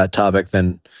sensitive to that topic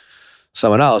than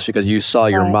someone else because you saw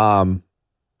your mom,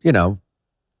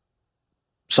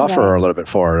 suffer a little bit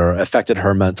for it or affected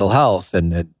her mental health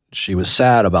and she was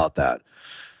sad about that.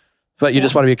 But you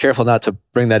just want to be careful not to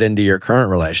bring that into your current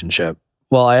relationship.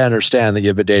 Well, I understand that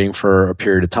you've been dating for a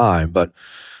period of time, but...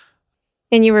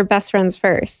 And you were best friends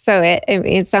first. So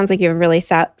it sounds like you have a really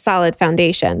solid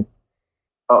foundation.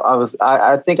 Oh,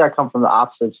 I think I come from the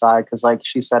opposite side because like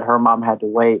she said, her mom had to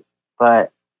wait.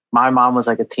 But my mom was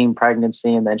like a teen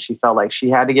pregnancy and then she felt like she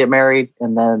had to get married.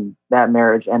 And then that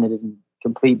marriage ended in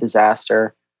complete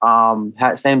disaster.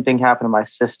 Same thing happened to my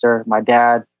sister, my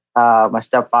dad, my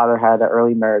stepfather had an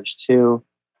early marriage too,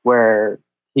 where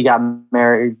he got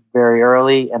married very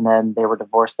early and then they were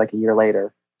divorced like a year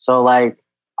later. So like,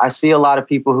 I see a lot of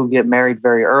people who get married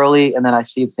very early and then I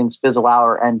see things fizzle out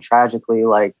or end tragically,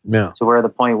 like to where the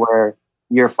point where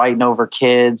you're fighting over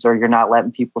kids or you're not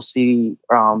letting people see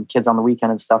kids on the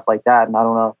weekend and stuff like that. And I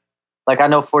don't know, like, I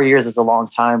know 4 years is a long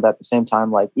time, but at the same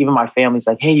time, like even my family's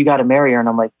like, hey, you got to marry her. And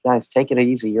I'm like, guys, take it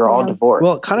easy. You're all divorced.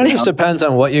 Well, it kind of just depends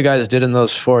on what you guys did in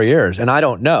those 4 years. And I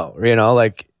don't know,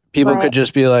 like people could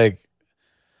just be like,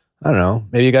 I don't know,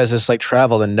 maybe you guys just like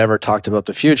traveled and never talked about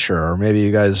the future. Or maybe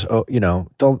you guys,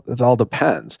 it all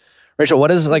depends. Rachel,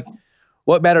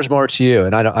 what matters more to you?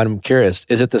 And I'm curious,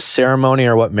 is it the ceremony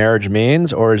or what marriage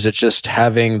means, or is it just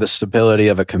having the stability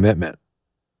of a commitment?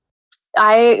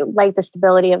 I like the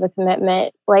stability of a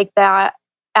commitment, like that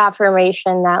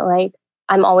affirmation that like,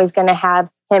 I'm always going to have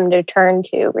him to turn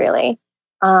to really.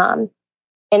 And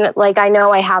like, I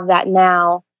know I have that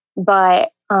now,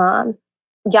 but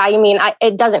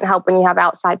it doesn't help when you have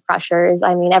outside pressures.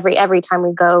 I mean, every time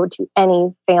we go to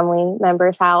any family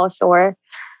member's house or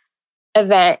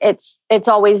event, it's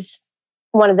always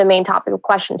one of the main topic of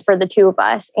questions for the two of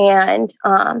us. And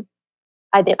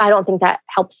I don't think that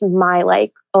helps my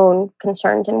like own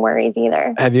concerns and worries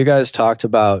either. Have you guys talked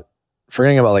about,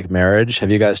 forgetting about like marriage, have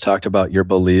you guys talked about your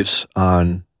beliefs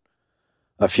on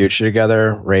a future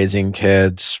together, raising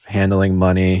kids, handling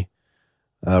money,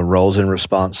 roles and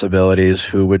responsibilities,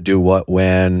 who would do what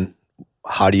when?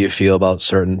 How do you feel about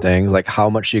certain things? Like, how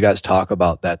much do you guys talk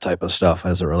about that type of stuff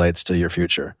as it relates to your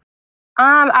future?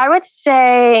 I would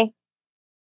say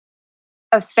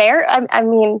a fair,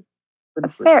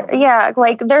 yeah.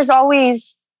 Like, there's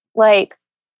always like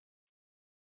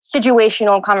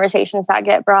situational conversations that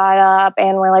get brought up,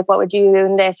 and we're like, what would you do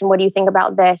in this? And what do you think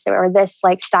about this or this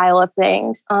like style of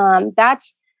things?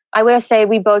 I will say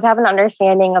we both have an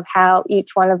understanding of how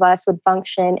each one of us would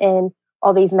function in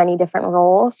all these many different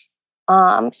roles.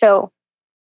 So,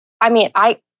 I mean,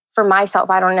 for myself,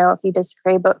 I don't know if you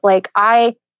disagree, but like,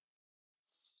 I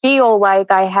feel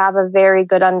like I have a very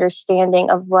good understanding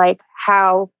of like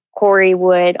how Corey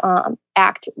would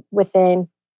act within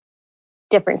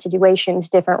different situations,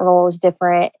 different roles,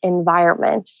 different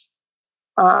environments.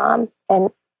 And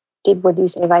would you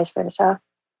say vice versa?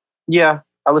 Yeah,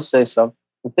 I would say so.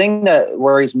 The thing that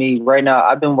worries me right now,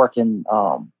 I've been working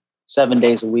 7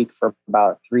 days a week for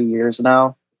about 3 years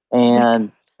now.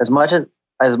 And as much as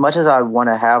I want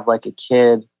to have like a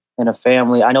kid and a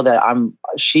family, I know that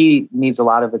she needs a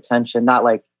lot of attention, not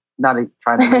like not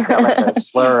trying to make that like a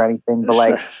slur or anything, but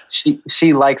like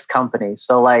she likes company.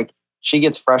 So like she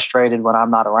gets frustrated when I'm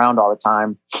not around all the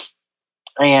time.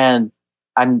 And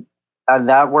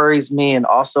that worries me. And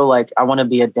also like, I want to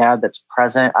be a dad that's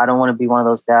present. I don't want to be one of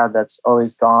those dads that's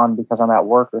always gone because I'm at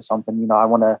work or something. You know, I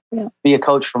want to be a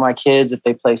coach for my kids if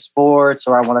they play sports,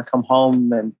 or I want to come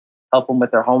home and help them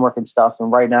with their homework and stuff.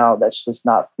 And right now that's just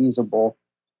not feasible.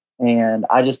 And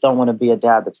I just don't want to be a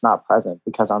dad that's not present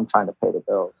because I'm trying to pay the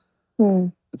bills.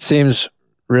 It seems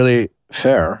really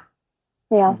fair.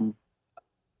 Yeah. Mm-hmm.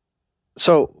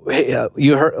 So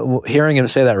hearing him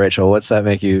say that, Rachel, what's that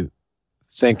make you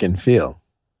think and feel?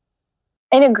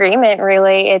 In agreement,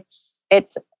 really. It's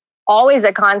always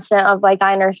a constant of like,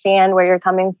 I understand where you're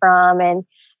coming from.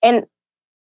 And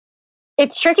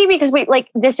it's tricky because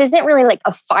this isn't really like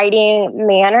a fighting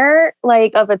manner,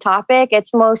 like of a topic.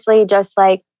 It's mostly just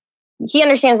like, he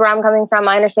understands where I'm coming from.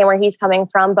 I understand where he's coming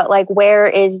from, but like, where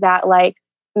is that like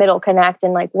middle connect?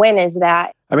 And like, when is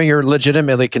that? I mean, you're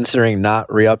legitimately considering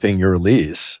not re-upping your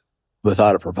lease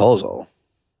without a proposal.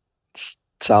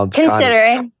 Sounds kind of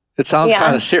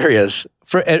serious.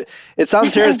 It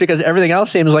sounds serious because everything else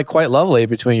seems like quite lovely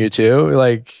between you two.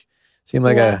 Like, we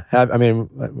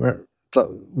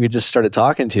just started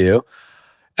talking to you.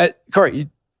 Corey,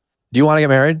 do you want to get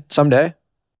married someday?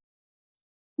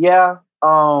 Yeah,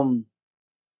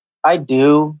 I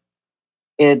do.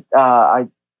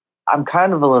 I'm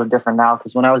kind of a little different now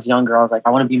because when I was younger, I was like,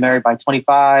 I want to be married by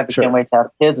 25. I can't wait to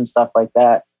have kids and stuff like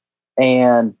that.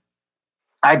 And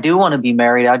I do want to be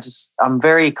married. I'm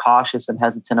very cautious and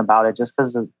hesitant about it just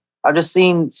because I've just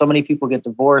seen so many people get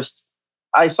divorced.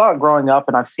 I saw it growing up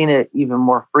and I've seen it even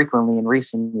more frequently in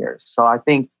recent years. So I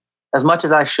think as much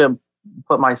as I should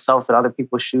put myself in other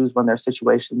people's shoes when their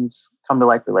situations come to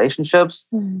like relationships,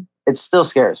 it still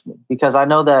scares me because I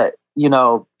know that, you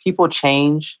know, people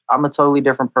change. I'm a totally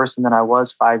different person than I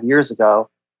was 5 years ago.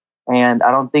 And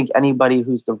I don't think anybody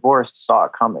who's divorced saw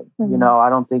it coming. You know, I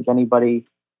don't think anybody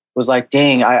was like,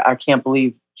 dang, I can't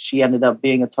believe she ended up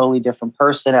being a totally different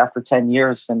person after 10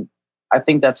 years. And I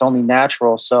think that's only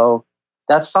natural. So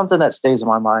that's something that stays in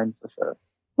my mind for sure.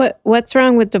 What's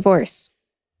wrong with divorce?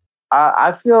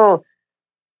 I feel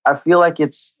like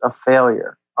it's a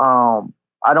failure.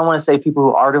 I don't want to say people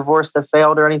who are divorced have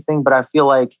failed or anything, but I feel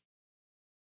like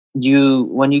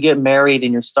when you get married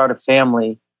and you start a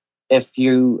family, if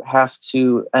you have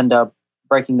to end up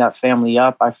breaking that family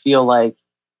up, I feel like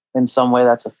in some way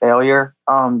that's a failure.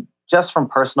 Just from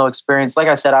personal experience, like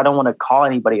I said, I don't want to call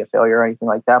anybody a failure or anything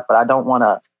like that, but I don't want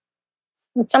to.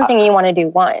 It's something you want to do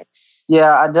once.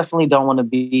 Yeah, I definitely don't want to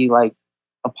be like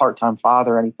a part-time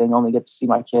father or anything, only get to see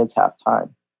my kids half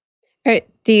time. All right.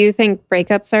 Do you think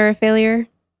breakups are a failure?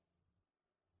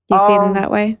 Do you see them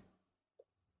that way?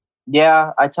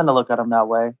 Yeah, I tend to look at them that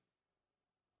way.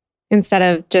 Instead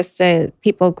of just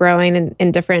people growing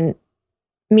in different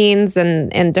means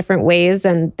and different ways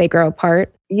and they grow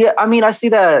apart? Yeah, I mean, I see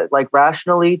that like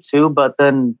rationally too, but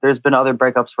then there's been other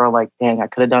breakups where I'm like, dang, I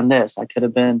could have done this. I could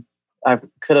have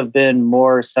been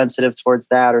more sensitive towards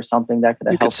that or something that could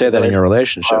have helped. You could say that in your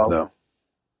relationship though.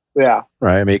 Yeah.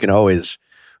 Right. I mean, we can always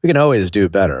do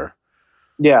better.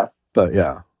 Yeah. But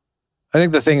yeah. I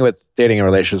think the thing with dating and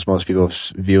relationships, most people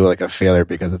view like a failure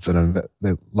because it's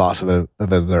the loss of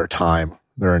their time,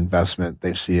 their investment.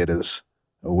 They see it as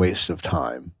a waste of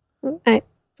time. But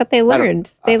they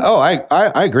learned. I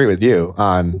agree with you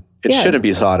on it. Shouldn't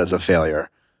be thought as a failure,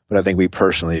 but I think we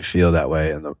personally feel that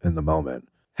way in the moment.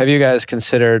 Have you guys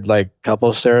considered like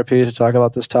couples therapy to talk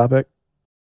about this topic?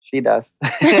 She does.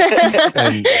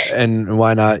 and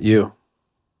why not you?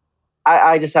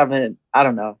 I just haven't. I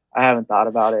don't know. I haven't thought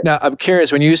about it. Now, I'm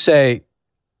curious, when you say,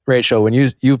 Rachel, when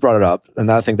you brought it up,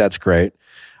 and I think that's great,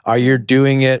 are you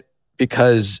doing it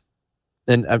because,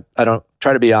 and I don't,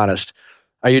 try to be honest,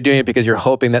 are you doing it because you're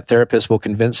hoping that therapist will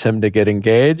convince him to get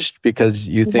engaged because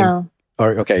you think,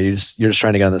 or okay, you're just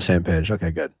trying to get on the same page?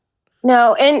 Okay, good.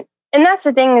 No, and that's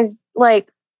the thing is like,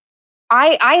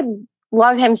 I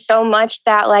love him so much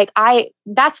that like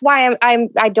that's why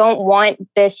I don't want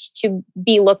this to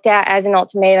be looked at as an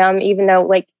ultimatum, even though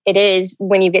like it is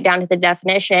when you get down to the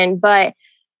definition. But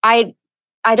I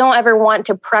don't ever want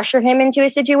to pressure him into a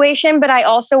situation, but I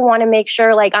also want to make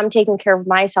sure like I'm taking care of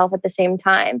myself at the same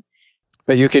time.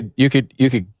 But you could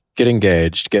get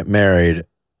engaged, get married,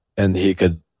 and he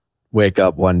could wake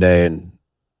up one day and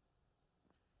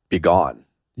be gone.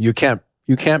 You can't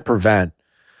prevent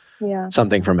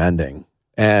something from ending.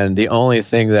 And the only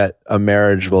thing that a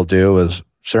marriage will do is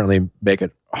certainly make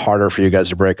it harder for you guys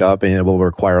to break up, and it will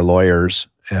require lawyers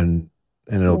and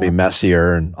it'll be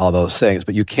messier and all those things.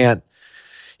 But you can't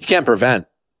prevent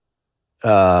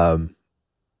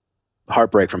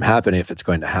heartbreak from happening if it's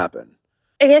going to happen.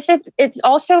 I guess it's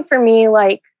also for me,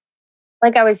 like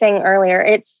I was saying earlier,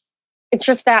 it's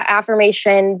just that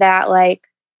affirmation that like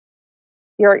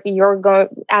you're going,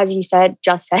 as you said,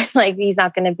 like he's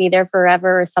not going to be there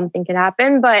forever or something could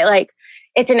happen. But like,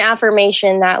 it's an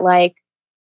affirmation that like,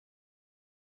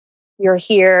 you're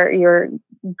here, you're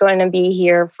going to be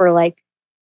here for like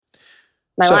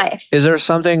my life. Is there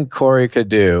something Corey could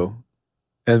do?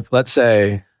 If let's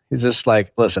say he's just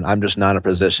like, listen, I'm just not in a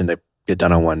position to get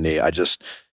down on one knee. I can't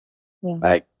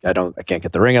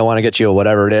get the ring I want to get you or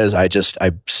whatever it is.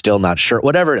 I'm still not sure.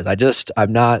 Whatever it is,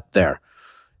 I'm not there.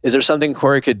 Is there something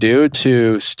Corey could do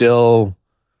to still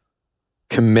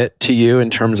commit to you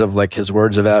in terms of like his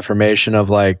words of affirmation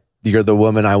of like, you're the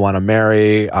woman I want to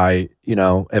marry. If I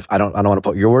don't want to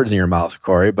put your words in your mouth,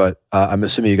 Corey, but I'm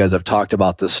assuming you guys have talked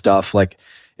about this stuff. Like,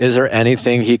 is there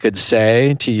anything he could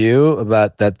say to you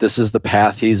about that this is the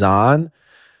path he's on,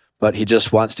 but he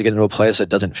just wants to get into a place that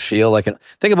doesn't feel like it?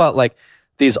 Think about like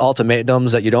these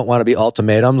ultimatums that you don't want to be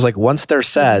ultimatums. Like once they're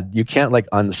said, you can't like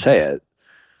unsay it,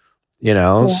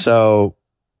 Yeah. So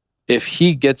if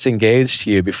he gets engaged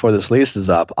to you before this lease is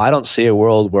up, I don't see a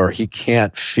world where he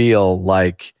can't feel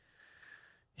like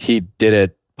he did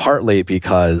it partly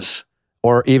because,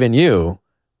 or even you,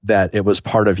 that it was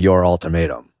part of your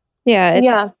ultimatum.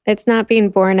 It's not being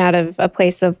born out of a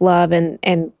place of love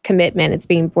and commitment. It's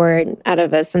being born out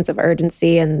of a sense of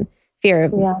urgency and fear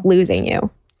of losing you.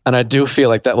 And I do feel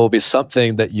like that will be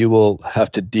something that you will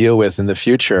have to deal with in the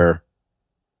future,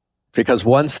 because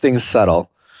once things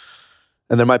settle,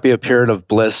 and there might be a period of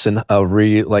bliss and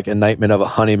enlightenment of a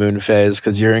honeymoon phase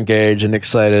because you're engaged and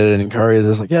excited, and Corey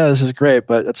is like, yeah, this is great.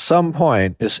 But at some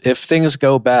point, if things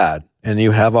go bad and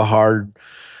you have a hard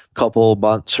couple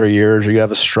months or years, or you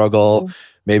have a struggle,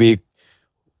 maybe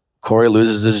Corey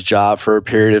loses his job for a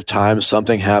period of time,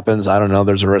 something happens, I don't know,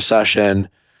 there's a recession,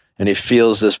 and he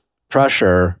feels this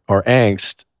pressure or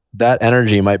angst, that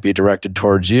energy might be directed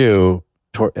towards you,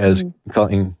 call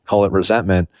it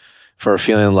resentment, for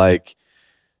feeling like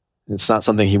it's not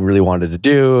something he really wanted to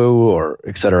do, or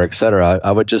et cetera, et cetera.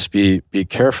 I would just be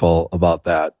careful about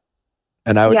that.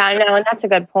 And I would, I know, and that's a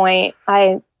good point.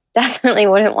 I definitely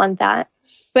wouldn't want that.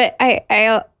 But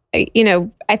I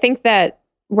think that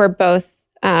we're both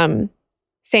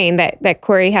saying that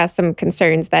Corey has some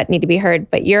concerns that need to be heard,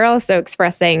 but you're also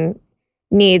expressing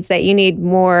needs that you need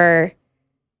more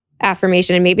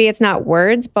affirmation. And maybe it's not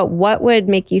words, but what would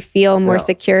make you feel more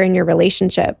secure in your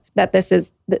relationship that this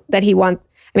is that he wants?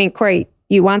 I mean, Corey,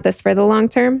 you want this for the long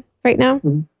term right now?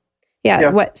 Mm-hmm.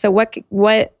 Yeah.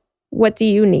 What do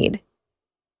you need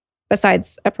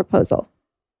besides a proposal?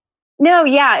 No,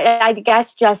 yeah, I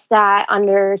guess just that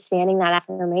understanding that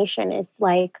affirmation is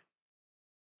like,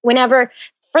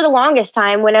 for the longest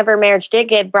time, whenever marriage did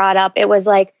get brought up, it was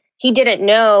like, he didn't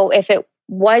know if it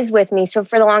was with me. So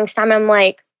for the longest time, I'm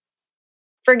like,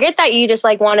 forget that you just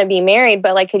like want to be married,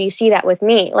 but like, could you see that with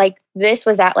me? Like this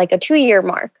was at like a 2-year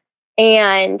mark.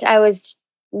 And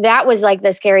that was like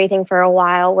the scary thing for a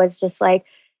while, was just like,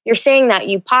 you're saying that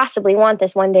you possibly want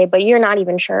this one day, but you're not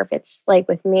even sure if it's like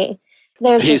with me.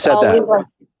 He said that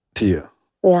to you.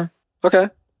 Yeah. Okay.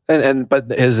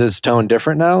 But is his tone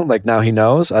different now? Like now he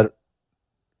knows? Has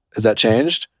that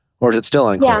changed? Or is it still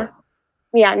unclear?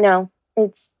 Yeah, no.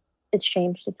 It's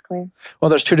changed. It's clear. Well,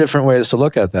 there's 2 different ways to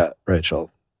look at that,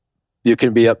 Rachel. You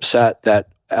can be upset that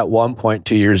at one point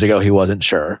 2 years ago he wasn't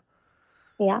sure.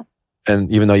 Yeah.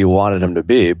 And even though you wanted him to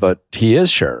be, but he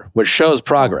is sure, which shows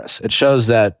progress. It shows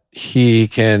that he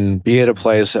can be at a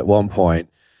place at one point,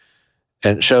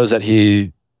 and it shows that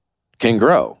he can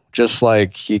grow, just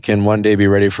like he can one day be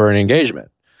ready for an engagement.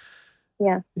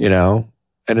 Yeah.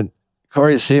 And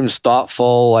Corey seems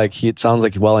thoughtful, like it sounds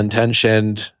like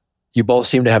well-intentioned. You both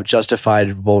seem to have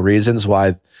justifiable reasons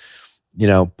why,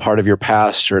 part of your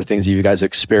past or things you guys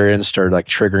experienced are like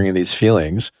triggering these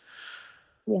feelings.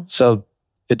 Yeah. So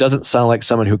it doesn't sound like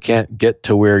someone who can't get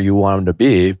to where you want him to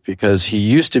be, because he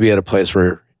used to be at a place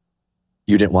where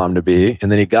you didn't want him to be,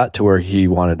 and then he got to where he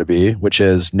wanted to be, which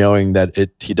is knowing that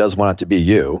he does want it to be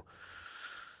you.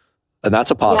 And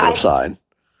that's a positive sign.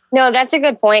 No, that's a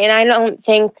good point. And I don't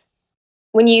think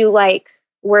when you like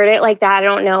word it like that, I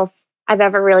don't know if I've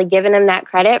ever really given him that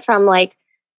credit from like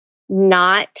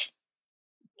not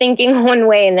thinking one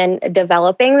way and then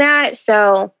developing that.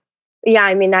 So yeah,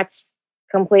 I mean, that's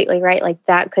completely right. Like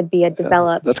that could be a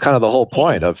developed. That's kind of the whole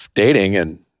point of dating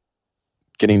and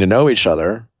getting to know each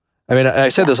other. I mean, I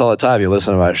say this all the time. You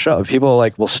listen to my show. People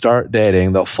will start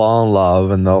dating, they'll fall in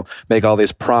love, and they'll make all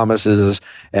these promises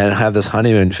and have this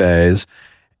honeymoon phase.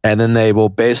 And then they will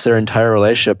base their entire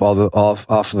relationship off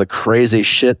of the crazy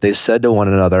shit they said to one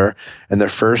another in their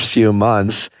first few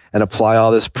months and apply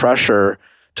all this pressure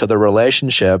to the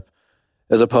relationship,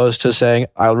 as opposed to saying,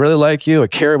 I really like you, I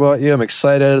care about you, I'm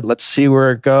excited, let's see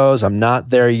where it goes, I'm not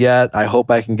there yet, I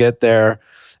hope I can get there.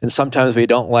 And sometimes we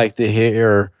don't like to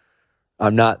hear,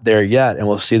 I'm not there yet, and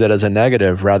we'll see that as a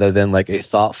negative rather than like a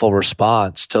thoughtful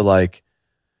response to like,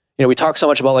 you know, we talk so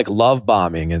much about like love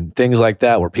bombing and things like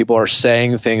that, where people are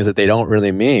saying things that they don't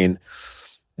really mean.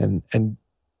 And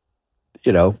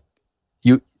you know,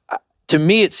 to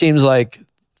me, it seems like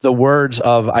the words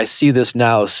of I see this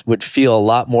now would feel a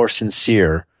lot more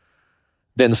sincere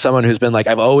than someone who's been like,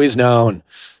 I've always known,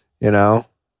 you know?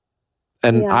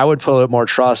 And I would put a little more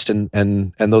trust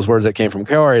in those words that came from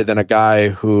Corey than a guy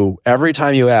who every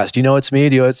time you asked, do you know it's me?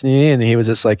 Do you know it's me? And he was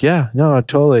just like, yeah, no,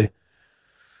 totally.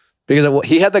 Because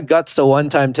he had the guts to one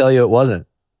time tell you it wasn't,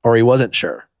 or he wasn't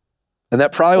sure. And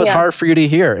that probably was hard for you to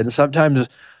hear. And sometimes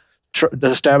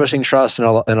establishing trust in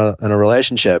a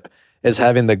relationship is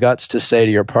having the guts to say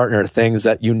to your partner things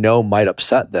that you know might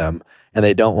upset them and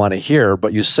they don't want to hear,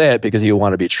 but you say it because you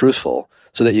want to be truthful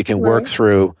so that you can work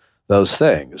through those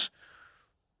things.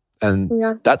 And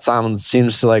that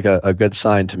seems to like a good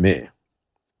sign to me.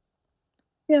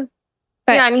 Yeah.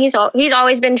 But, and he's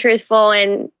always been truthful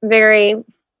and very...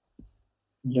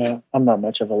 Yeah, I'm not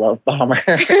much of a love bomber.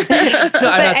 No,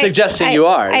 I'm not suggesting you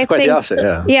are. It's quite the opposite.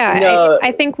 Yeah. Yeah. No.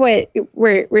 I think what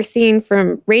we're seeing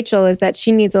from Rachel is that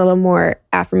she needs a little more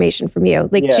affirmation from you.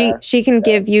 Like she can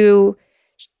give you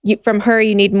from her,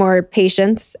 you need more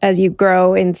patience as you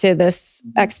grow into this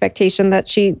expectation that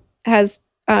she has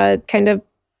kind of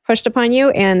pushed upon you.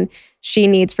 And she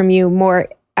needs from you more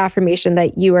affirmation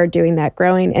that you are doing that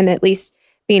growing and at least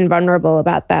being vulnerable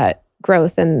about that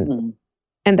growth and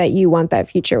that you want that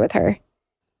future with her.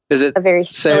 Is it a very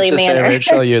silly safe to manner. say,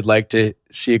 Rachel, you'd like to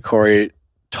see Corey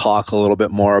talk a little bit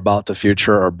more about the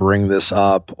future or bring this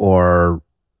up or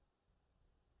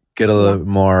get a little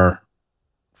more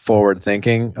forward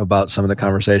thinking about some of the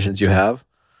conversations you have?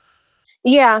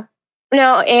 Yeah.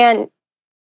 No, and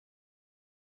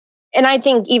I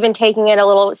think even taking it a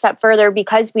little step further,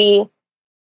 because we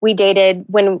dated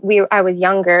when I was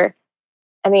younger.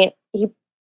 I mean,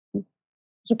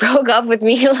 he broke up with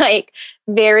me like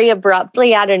very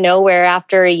abruptly out of nowhere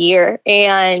after a year.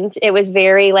 And it was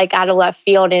very like out of left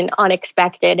field and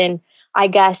unexpected. And I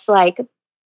guess like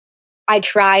I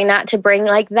try not to bring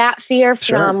like that fear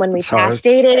from when we past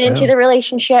dated into the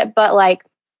relationship. But like,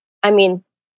 I mean,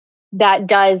 that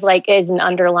does like is an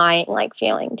underlying like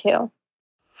feeling too.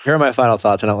 Here are my final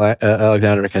thoughts, and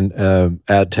Alexandra can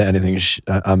add to anything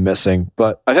I'm missing.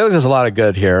 But I feel like there's a lot of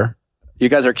good here. You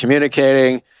guys are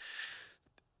communicating.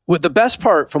 What the best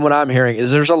part from what I'm hearing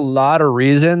is there's a lot of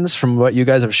reasons from what you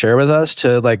guys have shared with us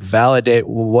to like validate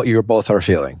what you both are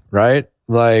feeling, right?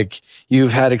 Like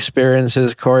you've had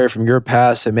experiences, Corey, from your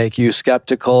past that make you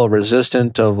skeptical,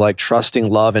 resistant of like trusting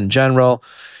love in general.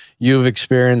 You've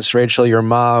experienced, Rachel, your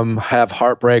mom have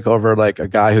heartbreak over like a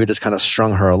guy who just kind of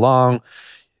strung her along.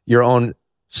 Your own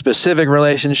specific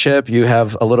relationship, you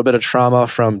have a little bit of trauma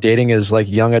from dating as like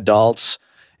young adults.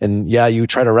 And yeah, you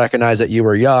try to recognize that you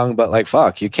were young, but like,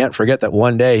 fuck, you can't forget that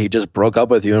one day he just broke up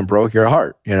with you and broke your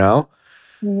heart, you know?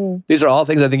 Mm-hmm. These are all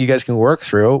things I think you guys can work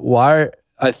through. Why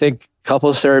I think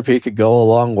couples therapy could go a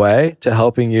long way to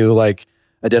helping you like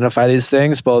identify these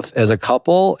things, both as a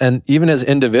couple and even as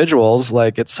individuals.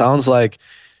 Like it sounds like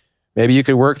maybe you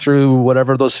could work through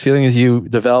whatever those feelings you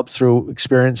developed through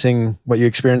experiencing what you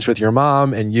experienced with your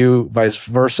mom and you vice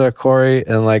versa, Corey.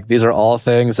 And like, these are all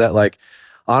things that like,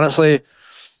 honestly,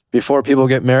 before people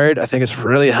get married, I think it's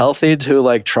really healthy to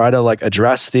like try to like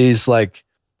address these like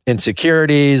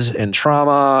insecurities and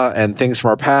trauma and things from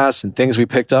our past and things we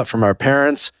picked up from our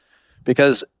parents,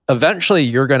 because eventually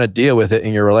you're going to deal with it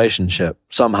in your relationship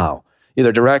somehow,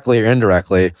 either directly or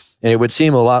indirectly. And it would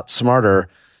seem a lot smarter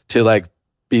to like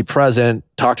be present,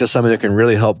 talk to someone who can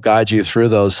really help guide you through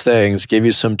those things, give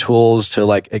you some tools to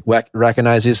like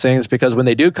recognize these things, because when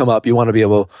they do come up, you want to be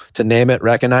able to name it,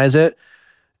 recognize it,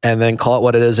 and then call it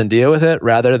what it is and deal with it,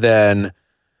 rather than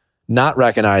not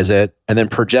recognize it and then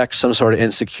project some sort of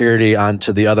insecurity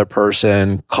onto the other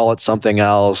person, call it something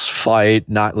else, fight,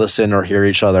 not listen or hear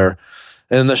each other.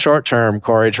 And in the short term,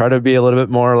 Corey, try to be a little bit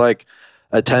more like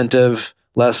attentive,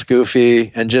 less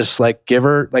goofy, and just like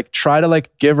try to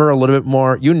give her a little bit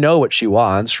more, you know what she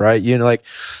wants, right?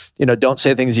 Don't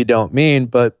say things you don't mean,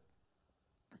 but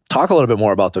talk a little bit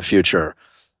more about the future.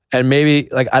 And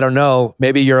maybe I don't know,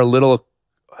 maybe you're a little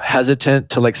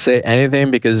hesitant to like say anything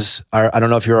because I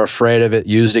don't know if you're afraid of it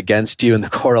used against you in the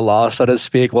court of law, so to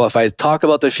speak. Well, if I talk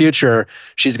about the future,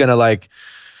 she's going to like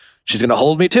she's going to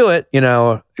hold me to it,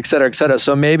 et cetera, et cetera.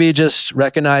 So maybe just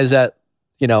recognize that,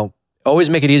 always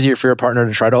make it easier for your partner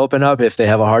to try to open up if they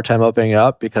have a hard time opening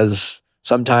up, because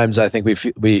sometimes I think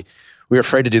we're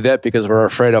afraid to do that because we're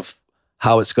afraid of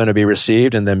how it's going to be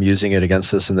received and them using it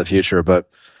against us in the future. But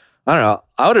I don't know.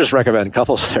 I would just recommend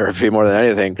couples therapy more than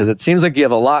anything, because it seems like you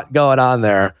have a lot going on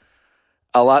there.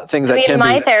 A lot of things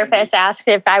my therapist asked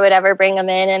if I would ever bring him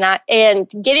in,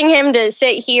 and getting him to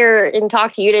sit here and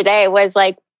talk to you today was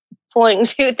like pulling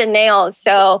tooth and nail.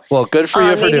 So, well, good for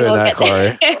you for doing that,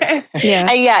 Corey.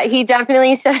 Yeah, he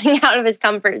definitely stepping out of his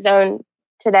comfort zone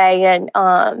today, and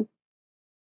I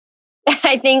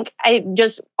think I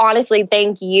just honestly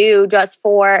thank you just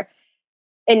for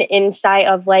an insight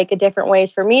of like a different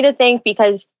ways for me to think,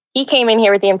 because he came in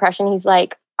here with the impression he's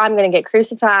like, I'm going to get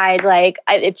crucified. Like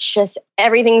it's just,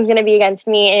 everything's going to be against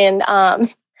me. And I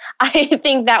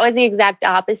think that was the exact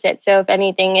opposite. So if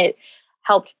anything, it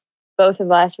helped both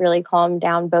of us really calm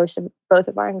down both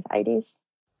of our anxieties.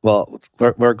 Well,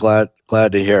 we're glad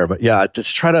to hear, but yeah,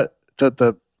 just try to,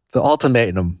 the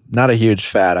ultimatum, not a huge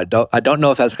fan. I don't know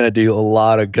if that's going to do you a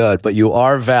lot of good, but you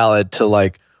are valid to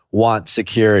like want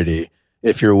security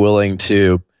if you're willing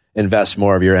to invest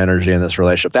more of your energy in this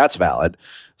relationship. That's valid.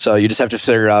 So you just have to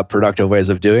figure out productive ways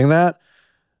of doing that.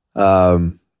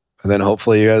 And then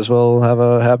hopefully you guys will have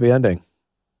a happy ending.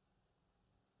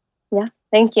 Yeah.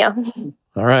 Thank you.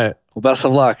 All right. Well, best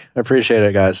of luck. I appreciate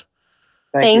it, guys.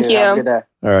 Thank you. Have a good day.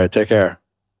 All right. Take care.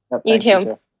 Yep, you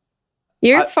too.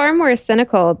 You're far more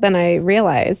cynical than I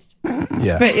realized.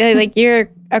 Yeah. But like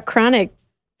you're a chronic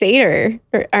dater,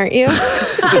 aren't you?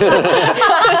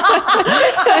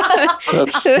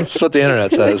 That's what the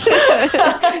internet says.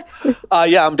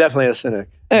 Yeah, I'm definitely a cynic.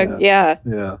 Yeah.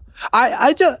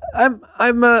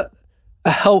 I'm a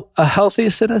healthy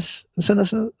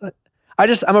cynicism.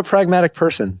 I'm a pragmatic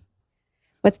person.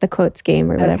 What's the quotes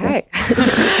game or whatever? Okay.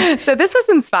 So this was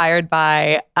inspired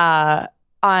by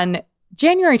on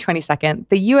January 22nd,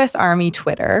 the U.S. Army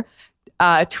Twitter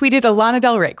tweeted a Lana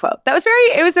Del Rey quote.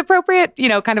 It was appropriate,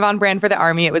 kind of on brand for the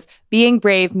Army. It was, being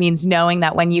brave means knowing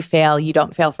that when you fail, you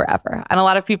don't fail forever. And a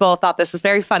lot of people thought this was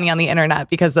very funny on the internet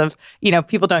because of,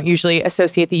 people don't usually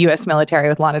associate the U.S. military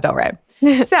with Lana Del Rey.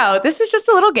 So this is just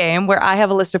a little game where I have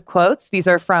a list of quotes. These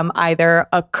are from either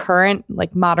a current,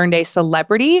 like modern day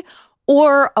celebrity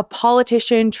or a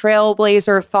politician,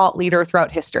 trailblazer, thought leader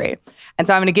throughout history. And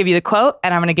so I'm going to give you the quote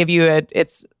and I'm going to give you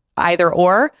it's either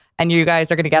or, and you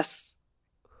guys are going to guess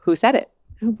who said it.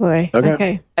 Oh boy.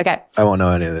 Okay. I won't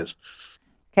know any of this.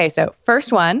 Okay, so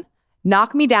first one,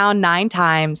 knock me down 9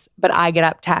 times, but I get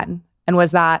up 10. And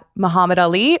was that Muhammad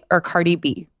Ali or Cardi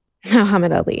B?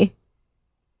 Muhammad Ali.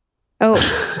 Oh.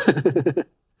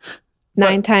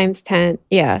 9 times 10.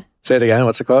 Yeah. Say it again.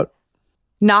 What's the quote?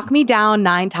 Knock me down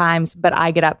 9 times, but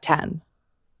I get up 10. I'm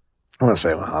going to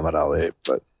say Muhammad Ali,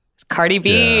 but... It's Cardi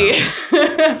B.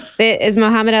 Yeah. Is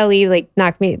Muhammad Ali like,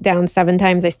 knock me down 7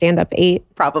 times, I stand up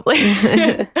 8? Probably.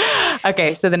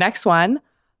 Okay, so the next one.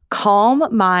 Calm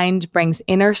mind brings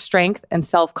inner strength and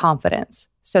self-confidence.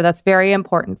 So that's very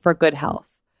important for good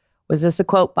health. Was this a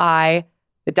quote by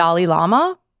the Dalai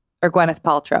Lama or Gwyneth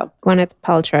Paltrow? Gwyneth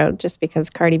Paltrow, just because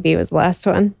Cardi B was the last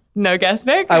one. No guess,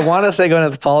 Nick? I want to say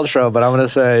Gwyneth Paltrow, but I'm going to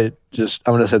say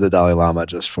the Dalai Lama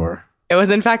just for... It was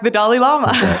in fact the Dalai Lama.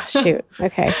 Okay. Shoot.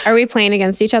 Okay. Are we playing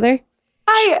against each other?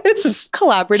 It's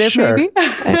collaborative, sure. maybe.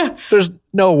 There's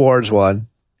no awards won.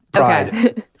 Pride.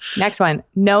 Okay. Next one.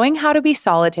 Knowing how to be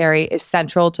solitary is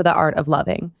central to the art of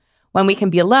loving. When we can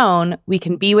be alone, we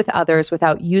can be with others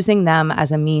without using them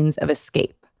as a means of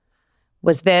escape.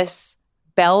 Was this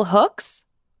Bell Hooks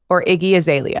or Iggy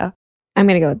Azalea? I'm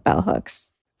going to go with Bell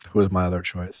Hooks. Who was my other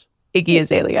choice? Iggy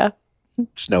Azalea.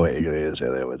 There's no way Iggy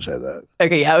Azalea would say that.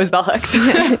 Okay, yeah, it was Bell Hooks.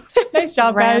 Nice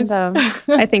job, guys.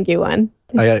 I think you won.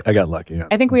 I got lucky. Yeah.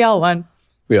 I think we all won.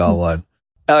 We all won.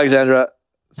 Alexandra,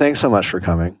 thanks so much for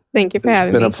coming. Thank you for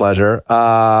having me. It's been a pleasure.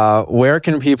 Where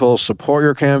can people support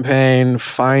your campaign,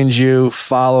 find you,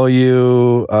 follow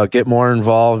you, get more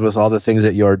involved with all the things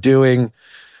that you're doing?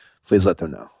 Please let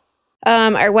them know.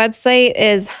 Our website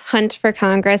is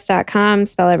huntforcongress.com.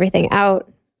 Spell everything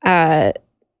out. Our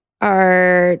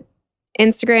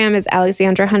Instagram is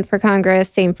Alexandra Hunt for Congress.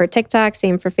 Same for TikTok,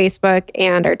 same for Facebook.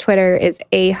 And our Twitter is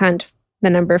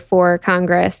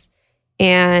 @hunt4Congress.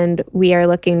 And we are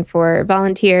looking for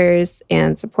volunteers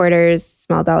and supporters,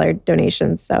 small dollar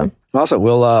donations. So also,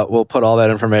 we'll put all that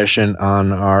information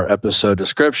on our episode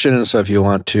description. So if you're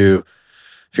in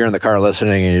the car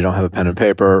listening and you don't have a pen and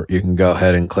paper, you can go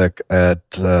ahead and click at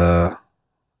our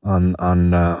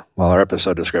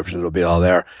episode description. It'll be all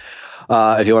there.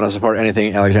 if you want to support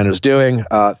anything Alexandra's doing.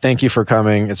 Thank you for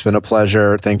coming. It's been a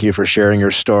pleasure. Thank you for sharing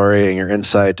your story and your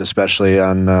insight, especially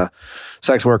on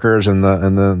sex workers and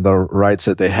the rights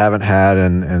that they haven't had.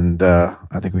 And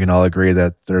I think we can all agree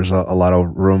that there's a lot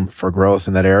of room for growth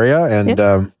in that area.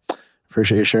 And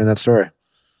appreciate you sharing that story.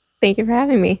 Thank you for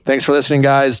having me. Thanks for listening,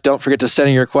 guys. Don't forget to send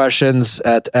in your questions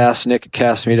at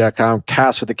asknick@castme.com,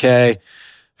 cast with a K,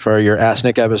 for your Ask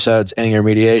Nick episodes and your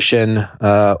mediation.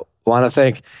 Want to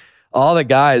thank all the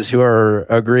guys who are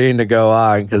agreeing to go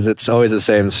on, because it's always the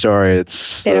same story.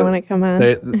 They don't want to come on.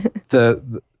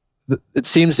 It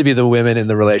seems to be the women in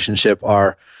the relationship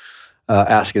are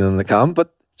asking them to come,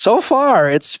 but so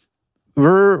far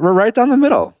we're right down the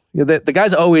middle. The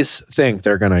guys always think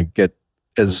they're going to get,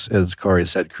 as Corey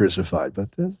said, crucified, but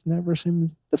that's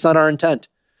not our intent.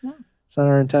 No. It's not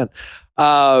our intent.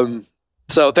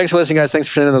 So thanks for listening, guys. Thanks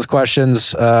for sending those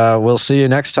questions. We'll see you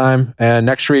next time. And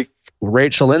next week,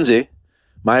 Rachel Lindsay,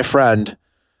 my friend,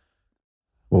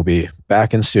 will be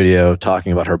back in studio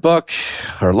talking about her book,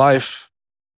 her life,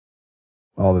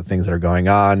 all the things that are going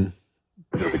on.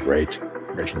 It'll be great.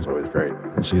 Rachel's always great.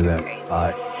 We'll see you then.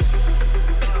 Bye.